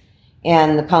 pounds.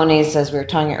 And the ponies, as we were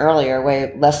talking earlier,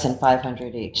 weigh less than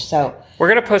 500 each. So We're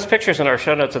going to post pictures in our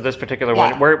show notes of this particular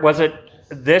Yeah. one. Where was it?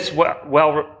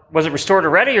 Was it restored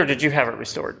already, or did you have it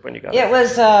restored when you got it? it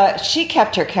was, she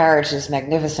kept her carriages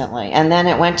magnificently. And then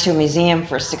it went to a museum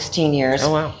for 16 years.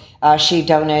 Oh, wow. She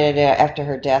donated it after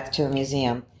her death to a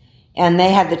museum. And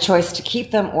they had the choice to keep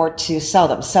them or to sell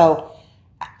them. So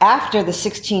after the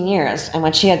 16 years, and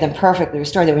when she had them perfectly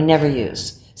restored, they were never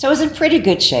used. So it was in pretty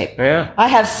good shape. Yeah. I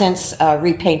have since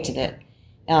repainted it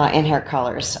in her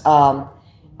colors,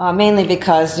 mainly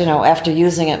because, after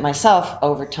using it myself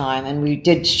over time, and we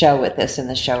did show with this in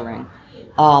the show ring,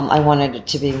 I wanted it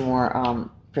to be more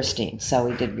pristine, so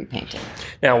we did repaint it.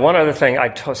 Now, one other thing,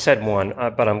 I said one,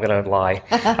 but I'm going to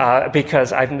lie,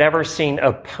 because I've never seen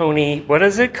a pony, what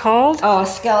is it called? Oh, a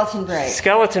skeleton brake.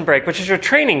 Skeleton brake, which is your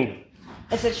training.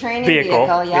 It's a training Vehicle,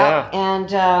 vehicle, yeah.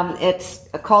 And it's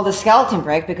called a skeleton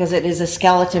brake because it is a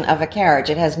skeleton of a carriage.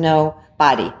 It has no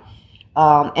body.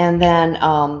 And then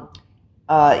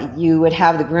you would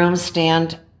have the grooms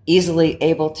stand easily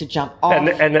able to jump off.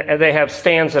 And they have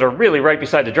stands that are really right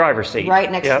beside the driver's seat. Right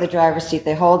next to the driver's seat.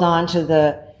 They hold on to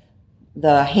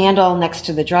the handle next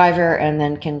to the driver and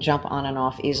then can jump on and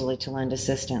off easily to lend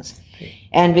assistance.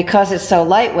 And because it's so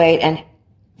lightweight and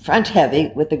front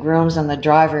heavy with the grooms and the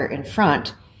driver in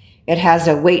front, it has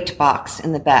a weight box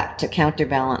in the back to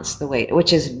counterbalance the weight,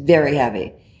 which is very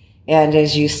heavy. And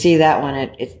as you see that one,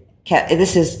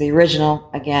 this is the original,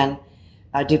 again,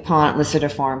 DuPont Lycider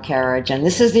Farm carriage. And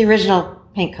this is the original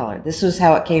paint color. This was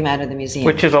how it came out of the museum.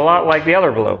 Which is a lot like the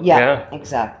other blue. Yeah,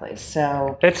 exactly.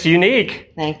 So it's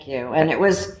unique. Thank you. And it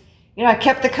was, I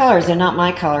kept the colors. They're not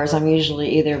my colors. I'm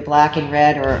usually either black and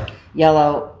red or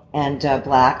yellow and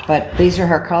black, but these are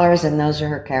her colors and those are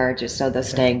her carriages, so they're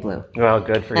staying blue. Well,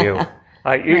 good for you.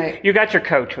 You got your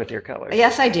coach with your colors.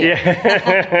 Yes, I did.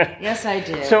 Yeah. Yes, I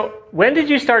did. So when did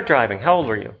you start driving? How old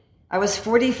were you? I was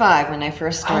 45 when I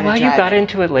first started driving. You got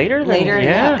into it later? Later,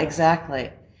 yeah, exactly.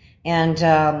 And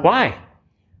why?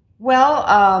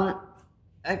 Well,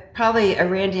 probably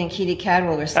Randy and Kitty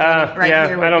Cadwell were standing right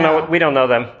here. I don't know. We don't know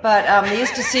them. But they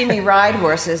used to see me ride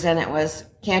horses, and it was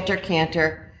canter,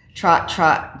 canter, trot,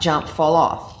 trot, jump, fall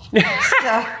off.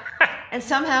 And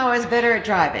somehow I was better at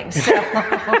driving. So,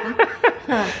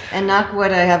 and knock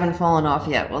wood, I haven't fallen off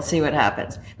yet. We'll see what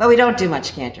happens. But we don't do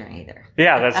much cantering either.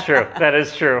 Yeah, that's true. That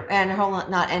is true. And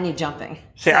not any jumping.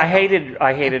 See, I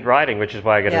hated riding, which is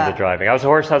why I got into driving. I was a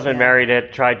horse husband, married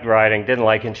it, tried riding, didn't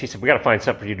like it. And she said, "We got to find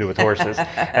something you do with horses."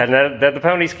 And then the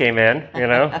ponies came in,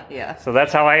 Yeah. So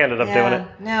that's how I ended up doing it.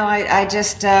 No, I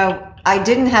just I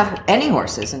didn't have any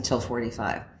horses until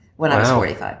 45. When I was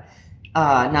 45.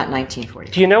 Not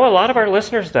 1945. Do you know a lot of our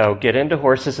listeners, though, get into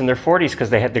horses in their 40s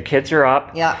because their kids are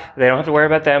up. Yeah. They don't have to worry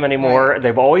about them anymore. Right.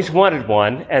 They've always wanted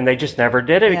one, and they just never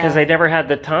did it because they never had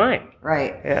the time.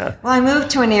 Right. Yeah. Well, I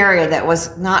moved to an area that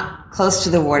was not close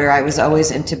to the water. I was always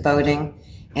into boating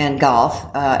and golf,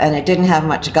 and it didn't have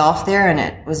much golf there, and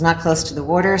it was not close to the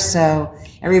water, so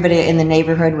everybody in the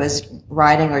neighborhood was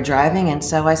riding or driving, and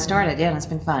so I started, and it's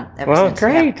been fun ever since.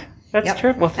 Great. Yeah. That's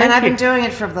true. Well, thank you. And I've been doing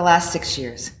it for the last 6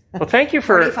 years. Well, thank you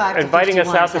for inviting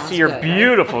us out to see your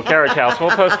beautiful carriage house. We'll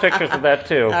post pictures of that,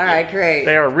 too. All right, great.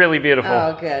 They are really beautiful.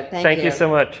 Oh, good. Thank you so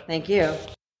much. Thank you.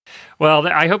 Well,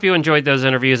 I hope you enjoyed those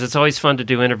interviews. It's always fun to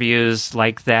do interviews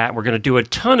like that. We're going to do a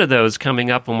ton of those coming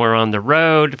up when we're on the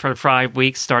road for 5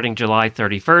 weeks starting July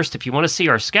 31st. If you want to see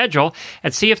our schedule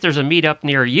and see if there's a meetup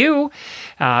near you,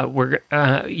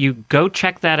 you go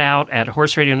check that out at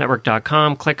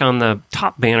horseradionetwork.com. Click on the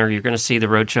top banner. You're going to see the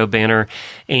Roadshow banner,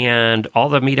 and all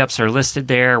the meetups are listed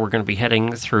there. We're going to be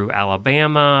heading through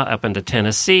Alabama, up into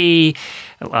Tennessee.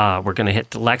 We're going to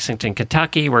hit to Lexington,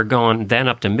 Kentucky. We're going then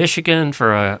up to Michigan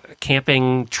for a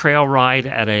camping trail ride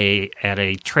at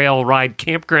a trail ride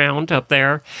campground up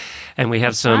there. And we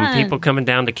have some people coming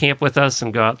down to camp with us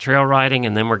and go out trail riding.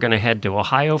 And then we're going to head to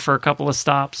Ohio for a couple of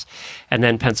stops, and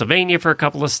then Pennsylvania for a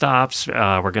couple of stops.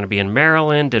 We're going to be in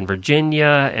Maryland and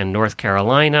Virginia and North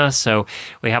Carolina. So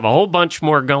we have a whole bunch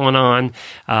more going on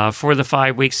for the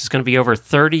 5 weeks. It's going to be over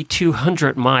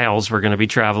 3,200 miles we're going to be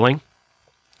traveling.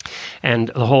 And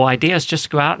the whole idea is just to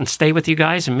go out and stay with you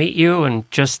guys and meet you, and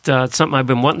just something I've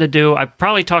been wanting to do. I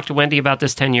probably talked to Wendy about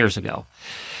this 10 years ago,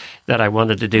 that I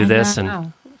wanted to do this,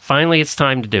 and finally it's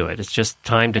time to do it. It's just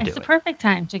time to do it. It's the perfect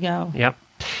time to go. Yep.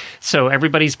 So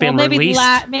everybody's been released.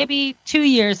 Maybe 2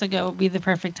 years ago would be the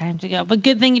perfect time to go. But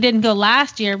good thing you didn't go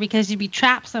last year, because you'd be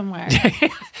trapped somewhere.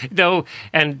 No,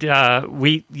 and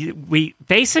we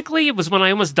basically, it was when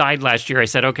I almost died last year. I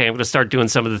said, okay, I'm going to start doing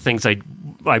some of the things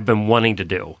I've been wanting to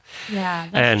do. Yeah,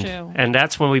 that's true. And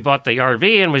that's when we bought the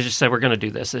RV, and we just said we're going to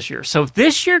do this year. So if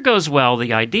this year goes well,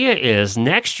 the idea is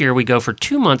next year we go for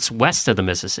 2 months west of the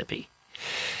Mississippi.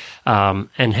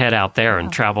 And head out there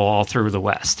and travel all through the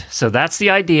West. So that's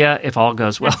the idea if all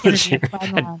goes well this year.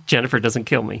 And Jennifer doesn't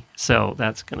kill me. So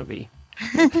that's going to be,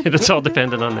 it's all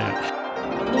dependent on that.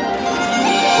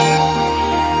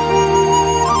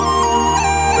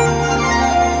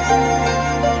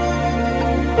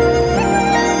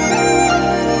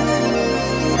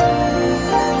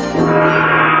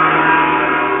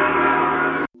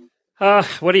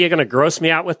 What are you going to gross me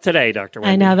out with today, Dr.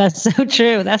 Wendy? I know, that's so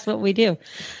true. That's what we do.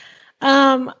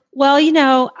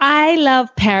 Well, I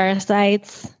love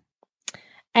parasites.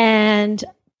 And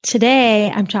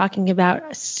today I'm talking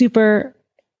about a super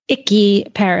icky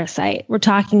parasite. We're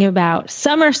talking about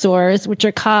summer sores, which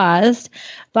are caused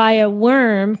by a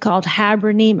worm called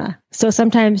Habronema. So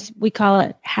sometimes we call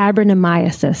it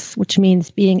Habronemyces, which means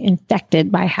being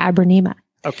infected by Habronema.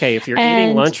 Okay, if you're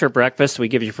eating lunch or breakfast, we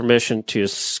give you permission to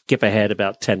skip ahead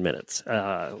about 10 minutes.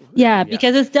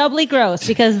 Because it's doubly gross,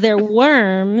 because they're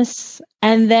worms,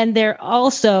 and then they're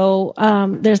also,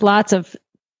 there's lots of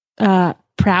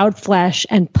proud flesh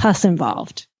and pus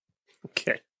involved.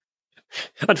 Okay.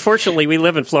 Unfortunately, we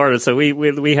live in Florida, so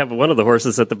we have one of the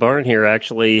horses at the barn here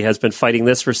actually has been fighting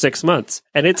this for 6 months,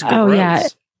 and it's gross. Oh, yeah.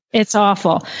 It's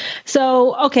awful.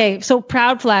 So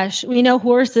proud flesh, we know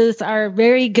horses are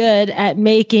very good at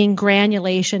making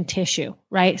granulation tissue,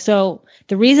 right? So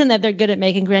the reason that they're good at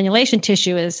making granulation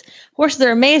tissue is horses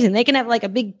are amazing. They can have like a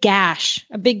big gash,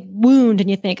 a big wound, and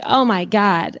you think, oh my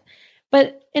God.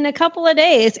 But in a couple of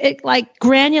days, it like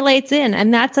granulates in,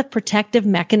 and that's a protective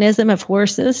mechanism of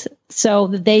horses so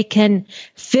that they can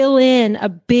fill in a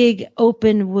big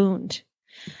open wound.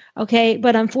 Okay,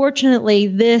 but unfortunately,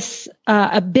 this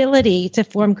ability to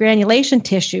form granulation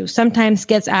tissue sometimes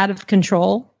gets out of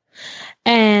control,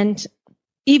 and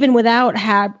even without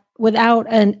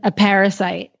a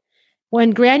parasite,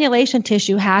 when granulation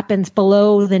tissue happens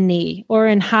below the knee or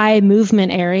in high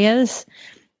movement areas,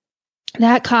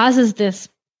 that causes this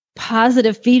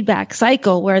positive feedback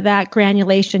cycle where that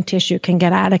granulation tissue can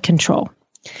get out of control.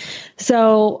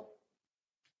 So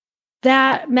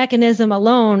that mechanism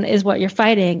alone is what you're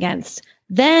fighting against.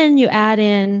 Then you add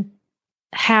in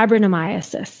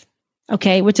Habronemyces,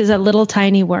 okay, which is a little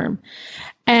tiny worm.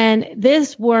 And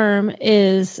this worm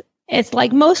it's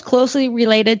like most closely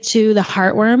related to the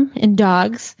heartworm in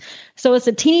dogs. So it's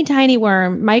a teeny tiny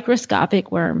worm,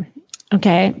 microscopic worm,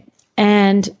 okay?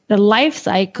 And the life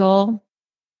cycle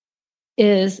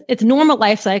its normal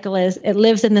life cycle is it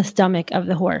lives in the stomach of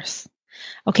the horse.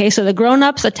 Okay, so the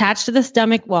grown-ups attach to the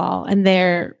stomach wall, and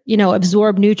they're,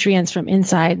 absorb nutrients from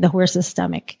inside the horse's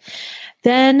stomach.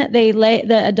 Then the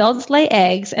adults lay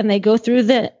eggs, and they go through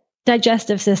the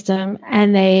digestive system,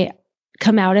 and they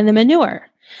come out in the manure.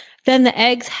 Then the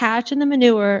eggs hatch in the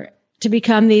manure to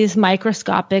become these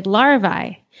microscopic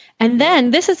larvae. And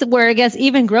then this is where it gets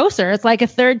even grosser. It's like a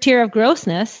third tier of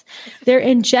grossness. They're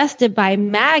ingested by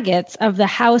maggots of the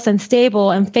house and stable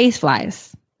and face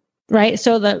flies. Right?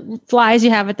 So the flies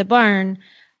you have at the barn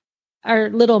are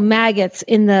little maggots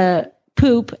in the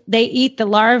poop. They eat the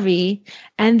larvae,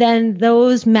 and then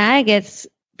those maggots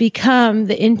become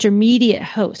the intermediate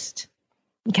host.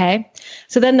 Okay?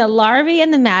 So then the larvae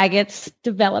and the maggots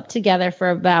develop together for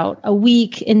about a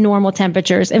week in normal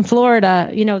temperatures. In Florida,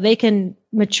 they can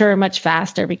mature much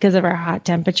faster because of our hot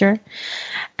temperature.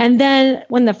 And then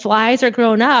when the flies are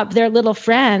grown up, their little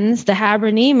friends, the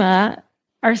Habronema,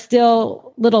 are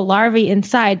still little larvae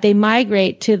inside. They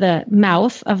migrate to the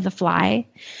mouth of the fly.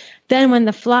 Then when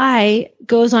the fly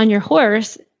goes on your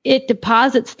horse, it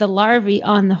deposits the larvae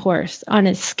on the horse, on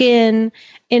its skin,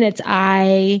 in its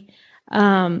eye.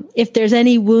 If there's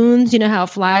any wounds, how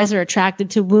flies are attracted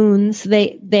to wounds,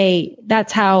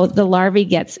 that's how the larvae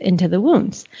gets into the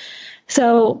wounds.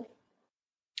 So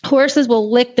horses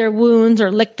will lick their wounds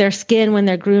or lick their skin when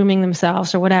they're grooming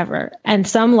themselves or whatever. And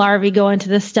some larvae go into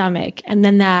the stomach, and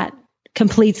then that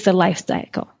completes the life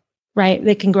cycle, right?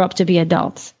 They can grow up to be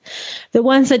adults. The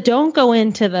ones that don't go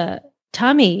into the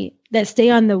tummy, that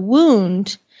stay on the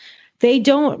wound, they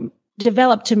don't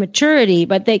develop to maturity,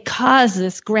 but they cause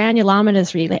this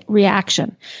granulomatous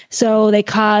reaction. So they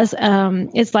cause,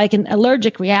 it's like an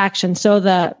allergic reaction. So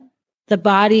the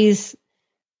body's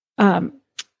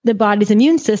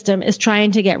immune system is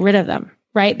trying to get rid of them,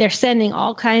 right? They're sending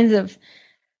all kinds of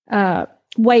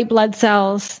white blood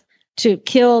cells to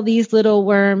kill these little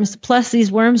worms. Plus,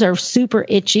 these worms are super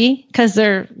itchy because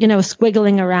they're,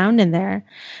 squiggling around in there.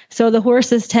 So the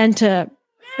horses tend to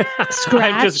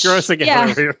scratch. I'm just grossing out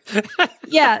over here.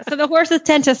 Yeah. So the horses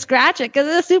tend to scratch it because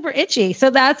it's super itchy. So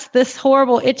that's this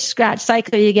horrible itch scratch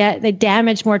cycle you get. They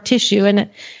damage more tissue and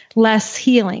less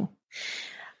healing.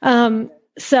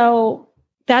 So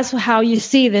that's how you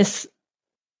see this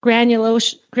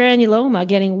granuloma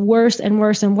getting worse and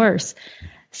worse and worse.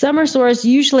 Summer sores,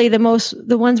 usually the ones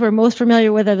we're most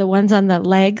familiar with are the ones on the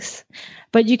legs,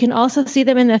 but you can also see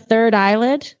them in the third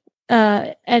eyelid.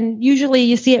 And usually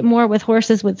you see it more with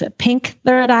horses with a pink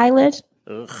third eyelid.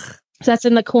 Ugh. So that's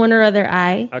in the corner of their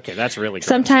eye. Okay, that's really gross.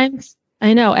 Sometimes,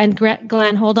 I know. And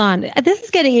Glenn, hold on. This is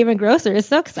getting even grosser. It's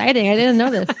so exciting. I didn't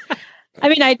know this. I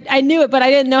mean, I knew it, but I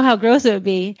didn't know how gross it would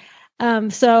be.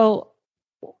 So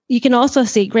you can also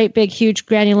see great big, huge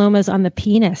granulomas on the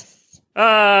penis.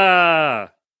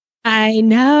 I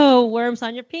know, worms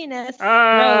on your penis.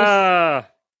 Gross.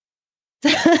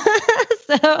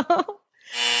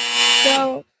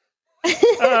 So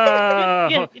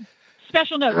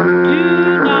special note: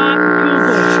 do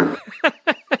not Google.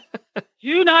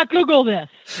 Do not Google this.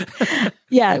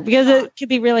 Yeah, because it could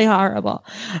be really horrible.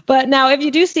 But now, if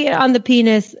you do see it on the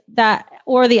penis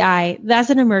or the eye, that's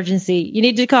an emergency. You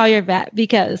need to call your vet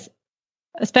because,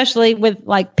 especially with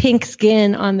like pink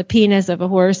skin on the penis of a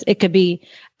horse, it could be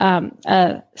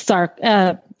squamous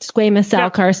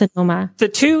cell carcinoma. The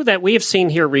two that we have seen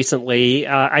here recently,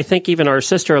 I think even our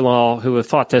sister-in-law, who have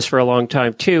fought this for a long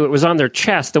time too, it was on their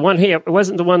chest. The one here, it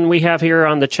wasn't the one we have here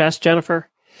on the chest, Jennifer?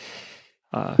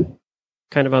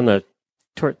 Kind of on the...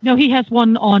 No, he has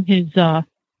one on his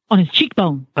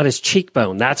cheekbone. On his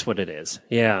cheekbone, that's what it is.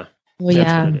 Yeah. Well,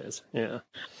 that's what it is. Yeah.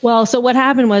 Well, so what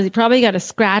happened was he probably got a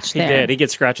scratch there. He did. He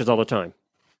gets scratches all the time.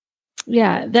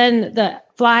 Yeah. Then the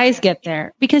flies get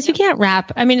there because you can't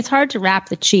wrap. I mean, it's hard to wrap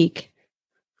the cheek.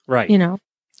 Right.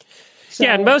 So,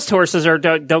 yeah, and most horses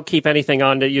don't keep anything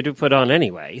on that you do put on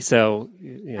anyway. So,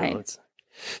 right.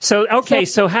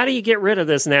 So how do you get rid of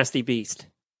this nasty beast?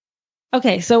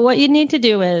 Okay. So what you need to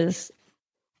do is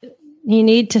you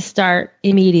need to start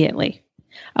immediately.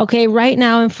 Okay. Right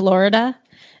now in Florida,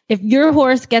 if your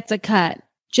horse gets a cut,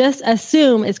 just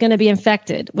assume it's going to be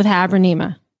infected with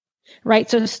Habronema, right?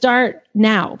 So start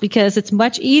now because it's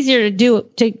much easier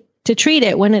to treat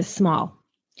it when it's small.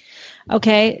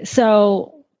 Okay,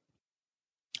 so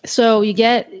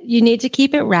you need to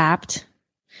keep it wrapped,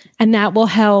 and that will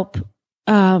help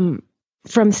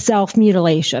from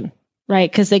self-mutilation,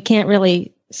 right? Because they can't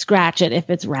really scratch it if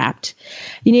it's wrapped.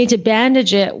 You need to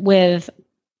bandage it with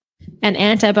an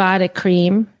antibiotic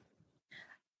cream.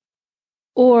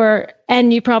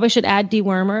 And you probably should add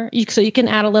dewormer. So you can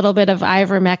add a little bit of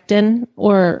ivermectin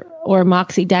or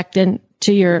moxidectin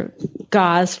to your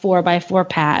gauze 4x4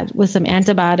 pad with some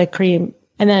antibiotic cream,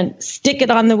 and then stick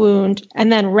it on the wound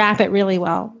and then wrap it really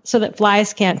well so that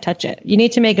flies can't touch it. You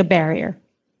need to make a barrier.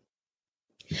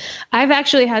 I've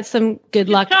actually had some good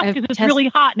luck. Because it's really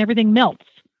hot and everything melts.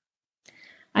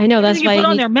 I know. That's why you put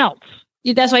on there melts.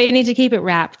 That's why you need to keep it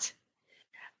wrapped.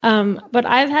 But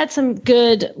I've had some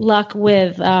good luck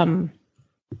with an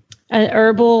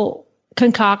herbal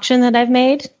concoction that I've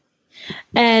made,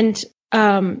 and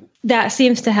that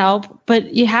seems to help.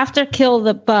 But you have to kill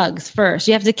the bugs first.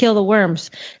 You have to kill the worms.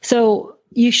 So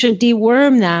you should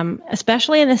deworm them,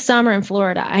 especially in the summer in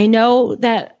Florida. I know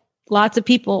that lots of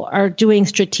people are doing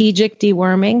strategic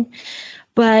deworming,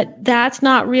 but that's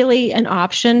not really an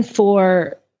option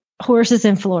for horses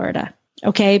in Florida.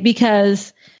 Okay,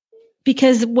 because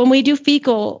when we do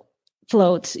fecal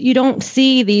floats, you don't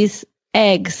see these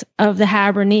eggs of the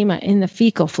Habronema in the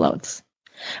fecal floats.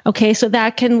 Okay, so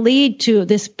that can lead to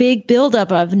this big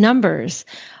buildup of numbers.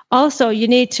 Also, you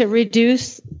need to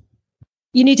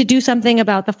do something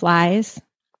about the flies,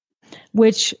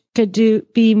 which could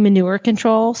be manure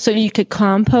control. So you could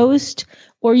compost,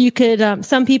 or you could,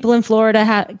 some people in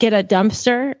Florida get a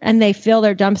dumpster and they fill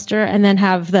their dumpster and then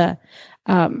have the,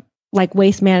 like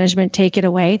Waste Management take it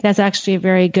away. That's actually a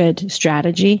very good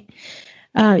strategy.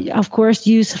 Of course,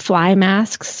 use fly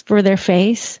masks for their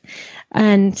face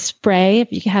and spray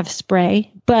if you have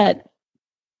spray. But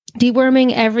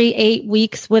deworming every 8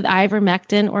 weeks with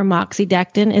ivermectin or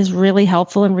moxidectin is really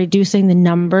helpful in reducing the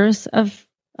numbers of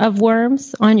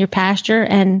worms on your pasture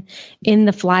and in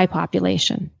the fly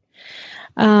population.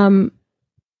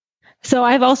 So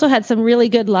I've also had some really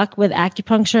good luck with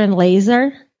acupuncture and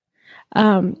laser.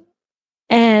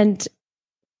 And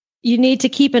you need to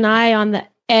keep an eye on the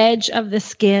edge of the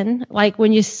skin. Like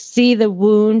when you see the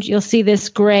wound, you'll see this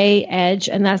gray edge,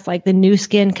 and that's like the new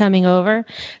skin coming over.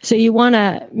 So you want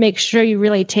to make sure you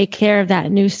really take care of that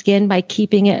new skin by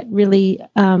keeping it really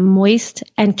moist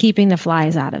and keeping the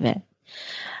flies out of it.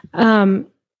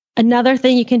 Another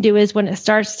thing you can do is when it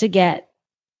starts to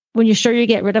when you're sure you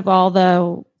get rid of all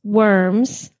the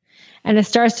worms and it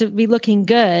starts to be looking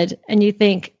good and you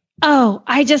think, oh,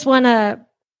 I just want to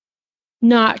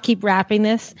not keep wrapping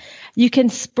this, you can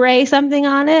spray something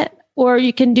on it, or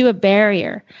you can do a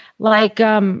barrier. Like,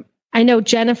 I know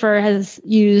Jennifer has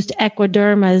used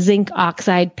Equiderma zinc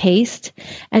oxide paste.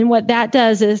 And what that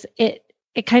does is it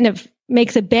kind of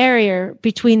makes a barrier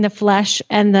between the flesh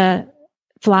and the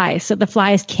flies. So the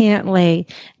flies can't lay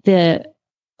the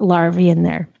larvae in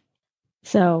there.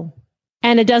 So,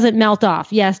 and it doesn't melt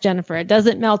off. Yes, Jennifer, it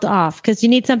doesn't melt off because you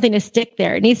need something to stick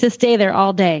there. It needs to stay there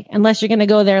all day, unless you're going to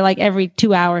go there like every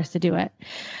 2 hours to do it.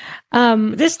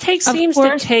 This seems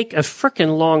to take a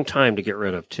freaking long time to get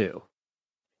rid of too.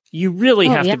 You really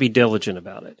have to be diligent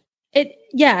about it.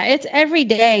 It's every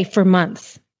day for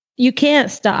months. You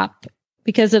can't stop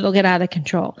because it'll get out of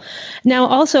control. Now,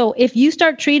 also, if you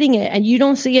start treating it and you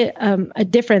don't see a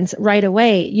difference right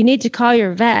away, you need to call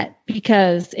your vet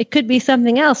because it could be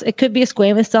something else. It could be a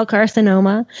squamous cell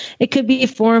carcinoma. It could be a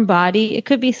foreign body. It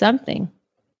could be something.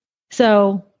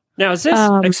 So now, is this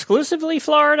exclusively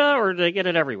Florida, or do they get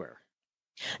it everywhere?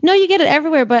 No, you get it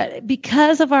everywhere, but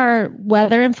because of our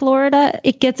weather in Florida,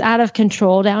 it gets out of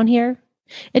control down here.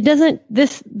 It doesn't.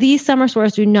 These summer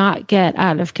sores do not get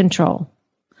out of control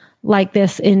like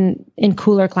this in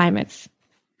cooler climates.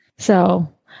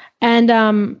 So, and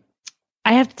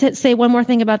I have to say one more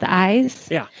thing about the eyes.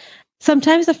 Yeah.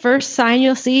 Sometimes the first sign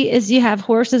you'll see is you have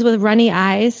horses with runny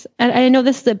eyes. And I know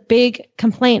this is a big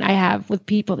complaint I have with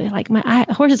people. They're like,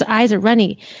 horse's eyes are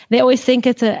runny. They always think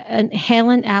it's an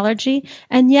inhalant allergy.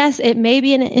 And yes, it may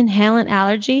be an inhalant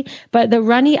allergy, but the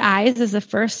runny eyes is the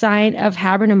first sign of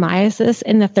habernomyosis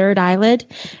in the third eyelid.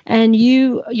 And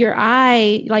your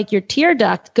eye, like your tear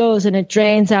duct goes and it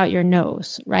drains out your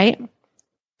nose, right?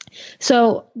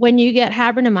 So when you get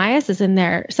habernomyosis in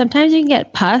there, sometimes you can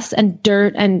get pus and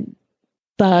dirt and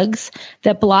bugs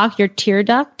that block your tear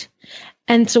duct.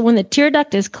 And so when the tear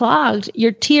duct is clogged,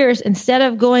 your tears, instead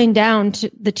of going down to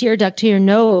the tear duct to your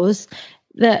nose,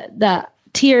 the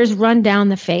tears run down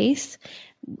the face.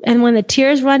 And when the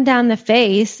tears run down the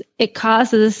face, it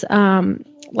causes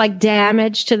like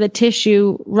damage to the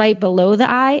tissue right below the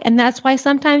eye. And that's why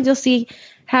sometimes you'll see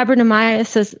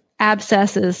habernomyosis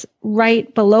abscesses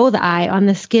right below the eye, on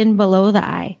the skin below the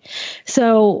eye.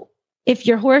 So if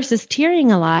your horse is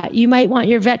tearing a lot, you might want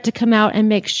your vet to come out and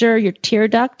make sure your tear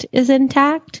duct is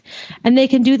intact. And they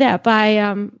can do that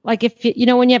by, like if,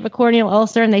 when you have a corneal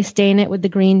ulcer and they stain it with the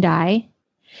green dye,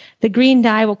 the green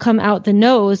dye will come out the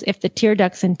nose if the tear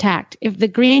duct's intact. If the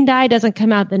green dye doesn't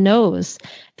come out the nose,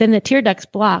 then the tear duct's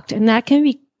blocked. And that can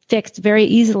be fixed very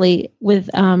easily with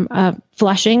a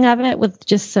flushing of it with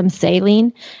just some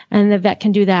saline. And the vet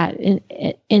can do that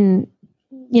in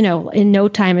no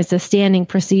time. It's a standing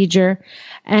procedure.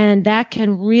 And that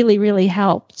can really, really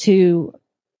help to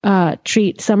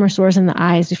treat summer sores in the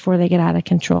eyes before they get out of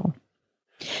control.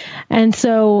 And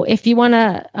so if you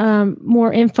want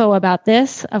more info about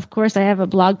this, of course, I have a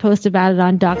blog post about it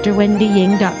on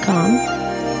drwendyying.com.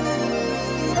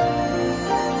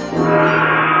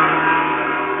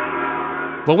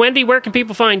 Well, Wendy, where can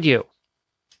people find you?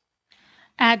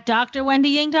 At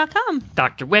drwendyying.com.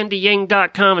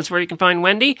 drwendyying.com is where you can find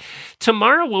Wendy.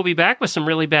 Tomorrow we'll be back with some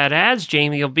really bad ads.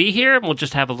 Jamie will be here, and we'll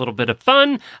just have a little bit of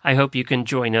fun. I hope you can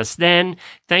join us then.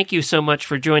 Thank you so much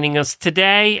for joining us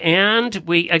today, and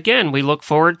we look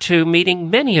forward to meeting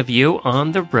many of you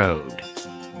on the road.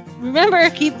 Remember,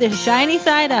 keep the shiny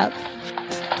side up.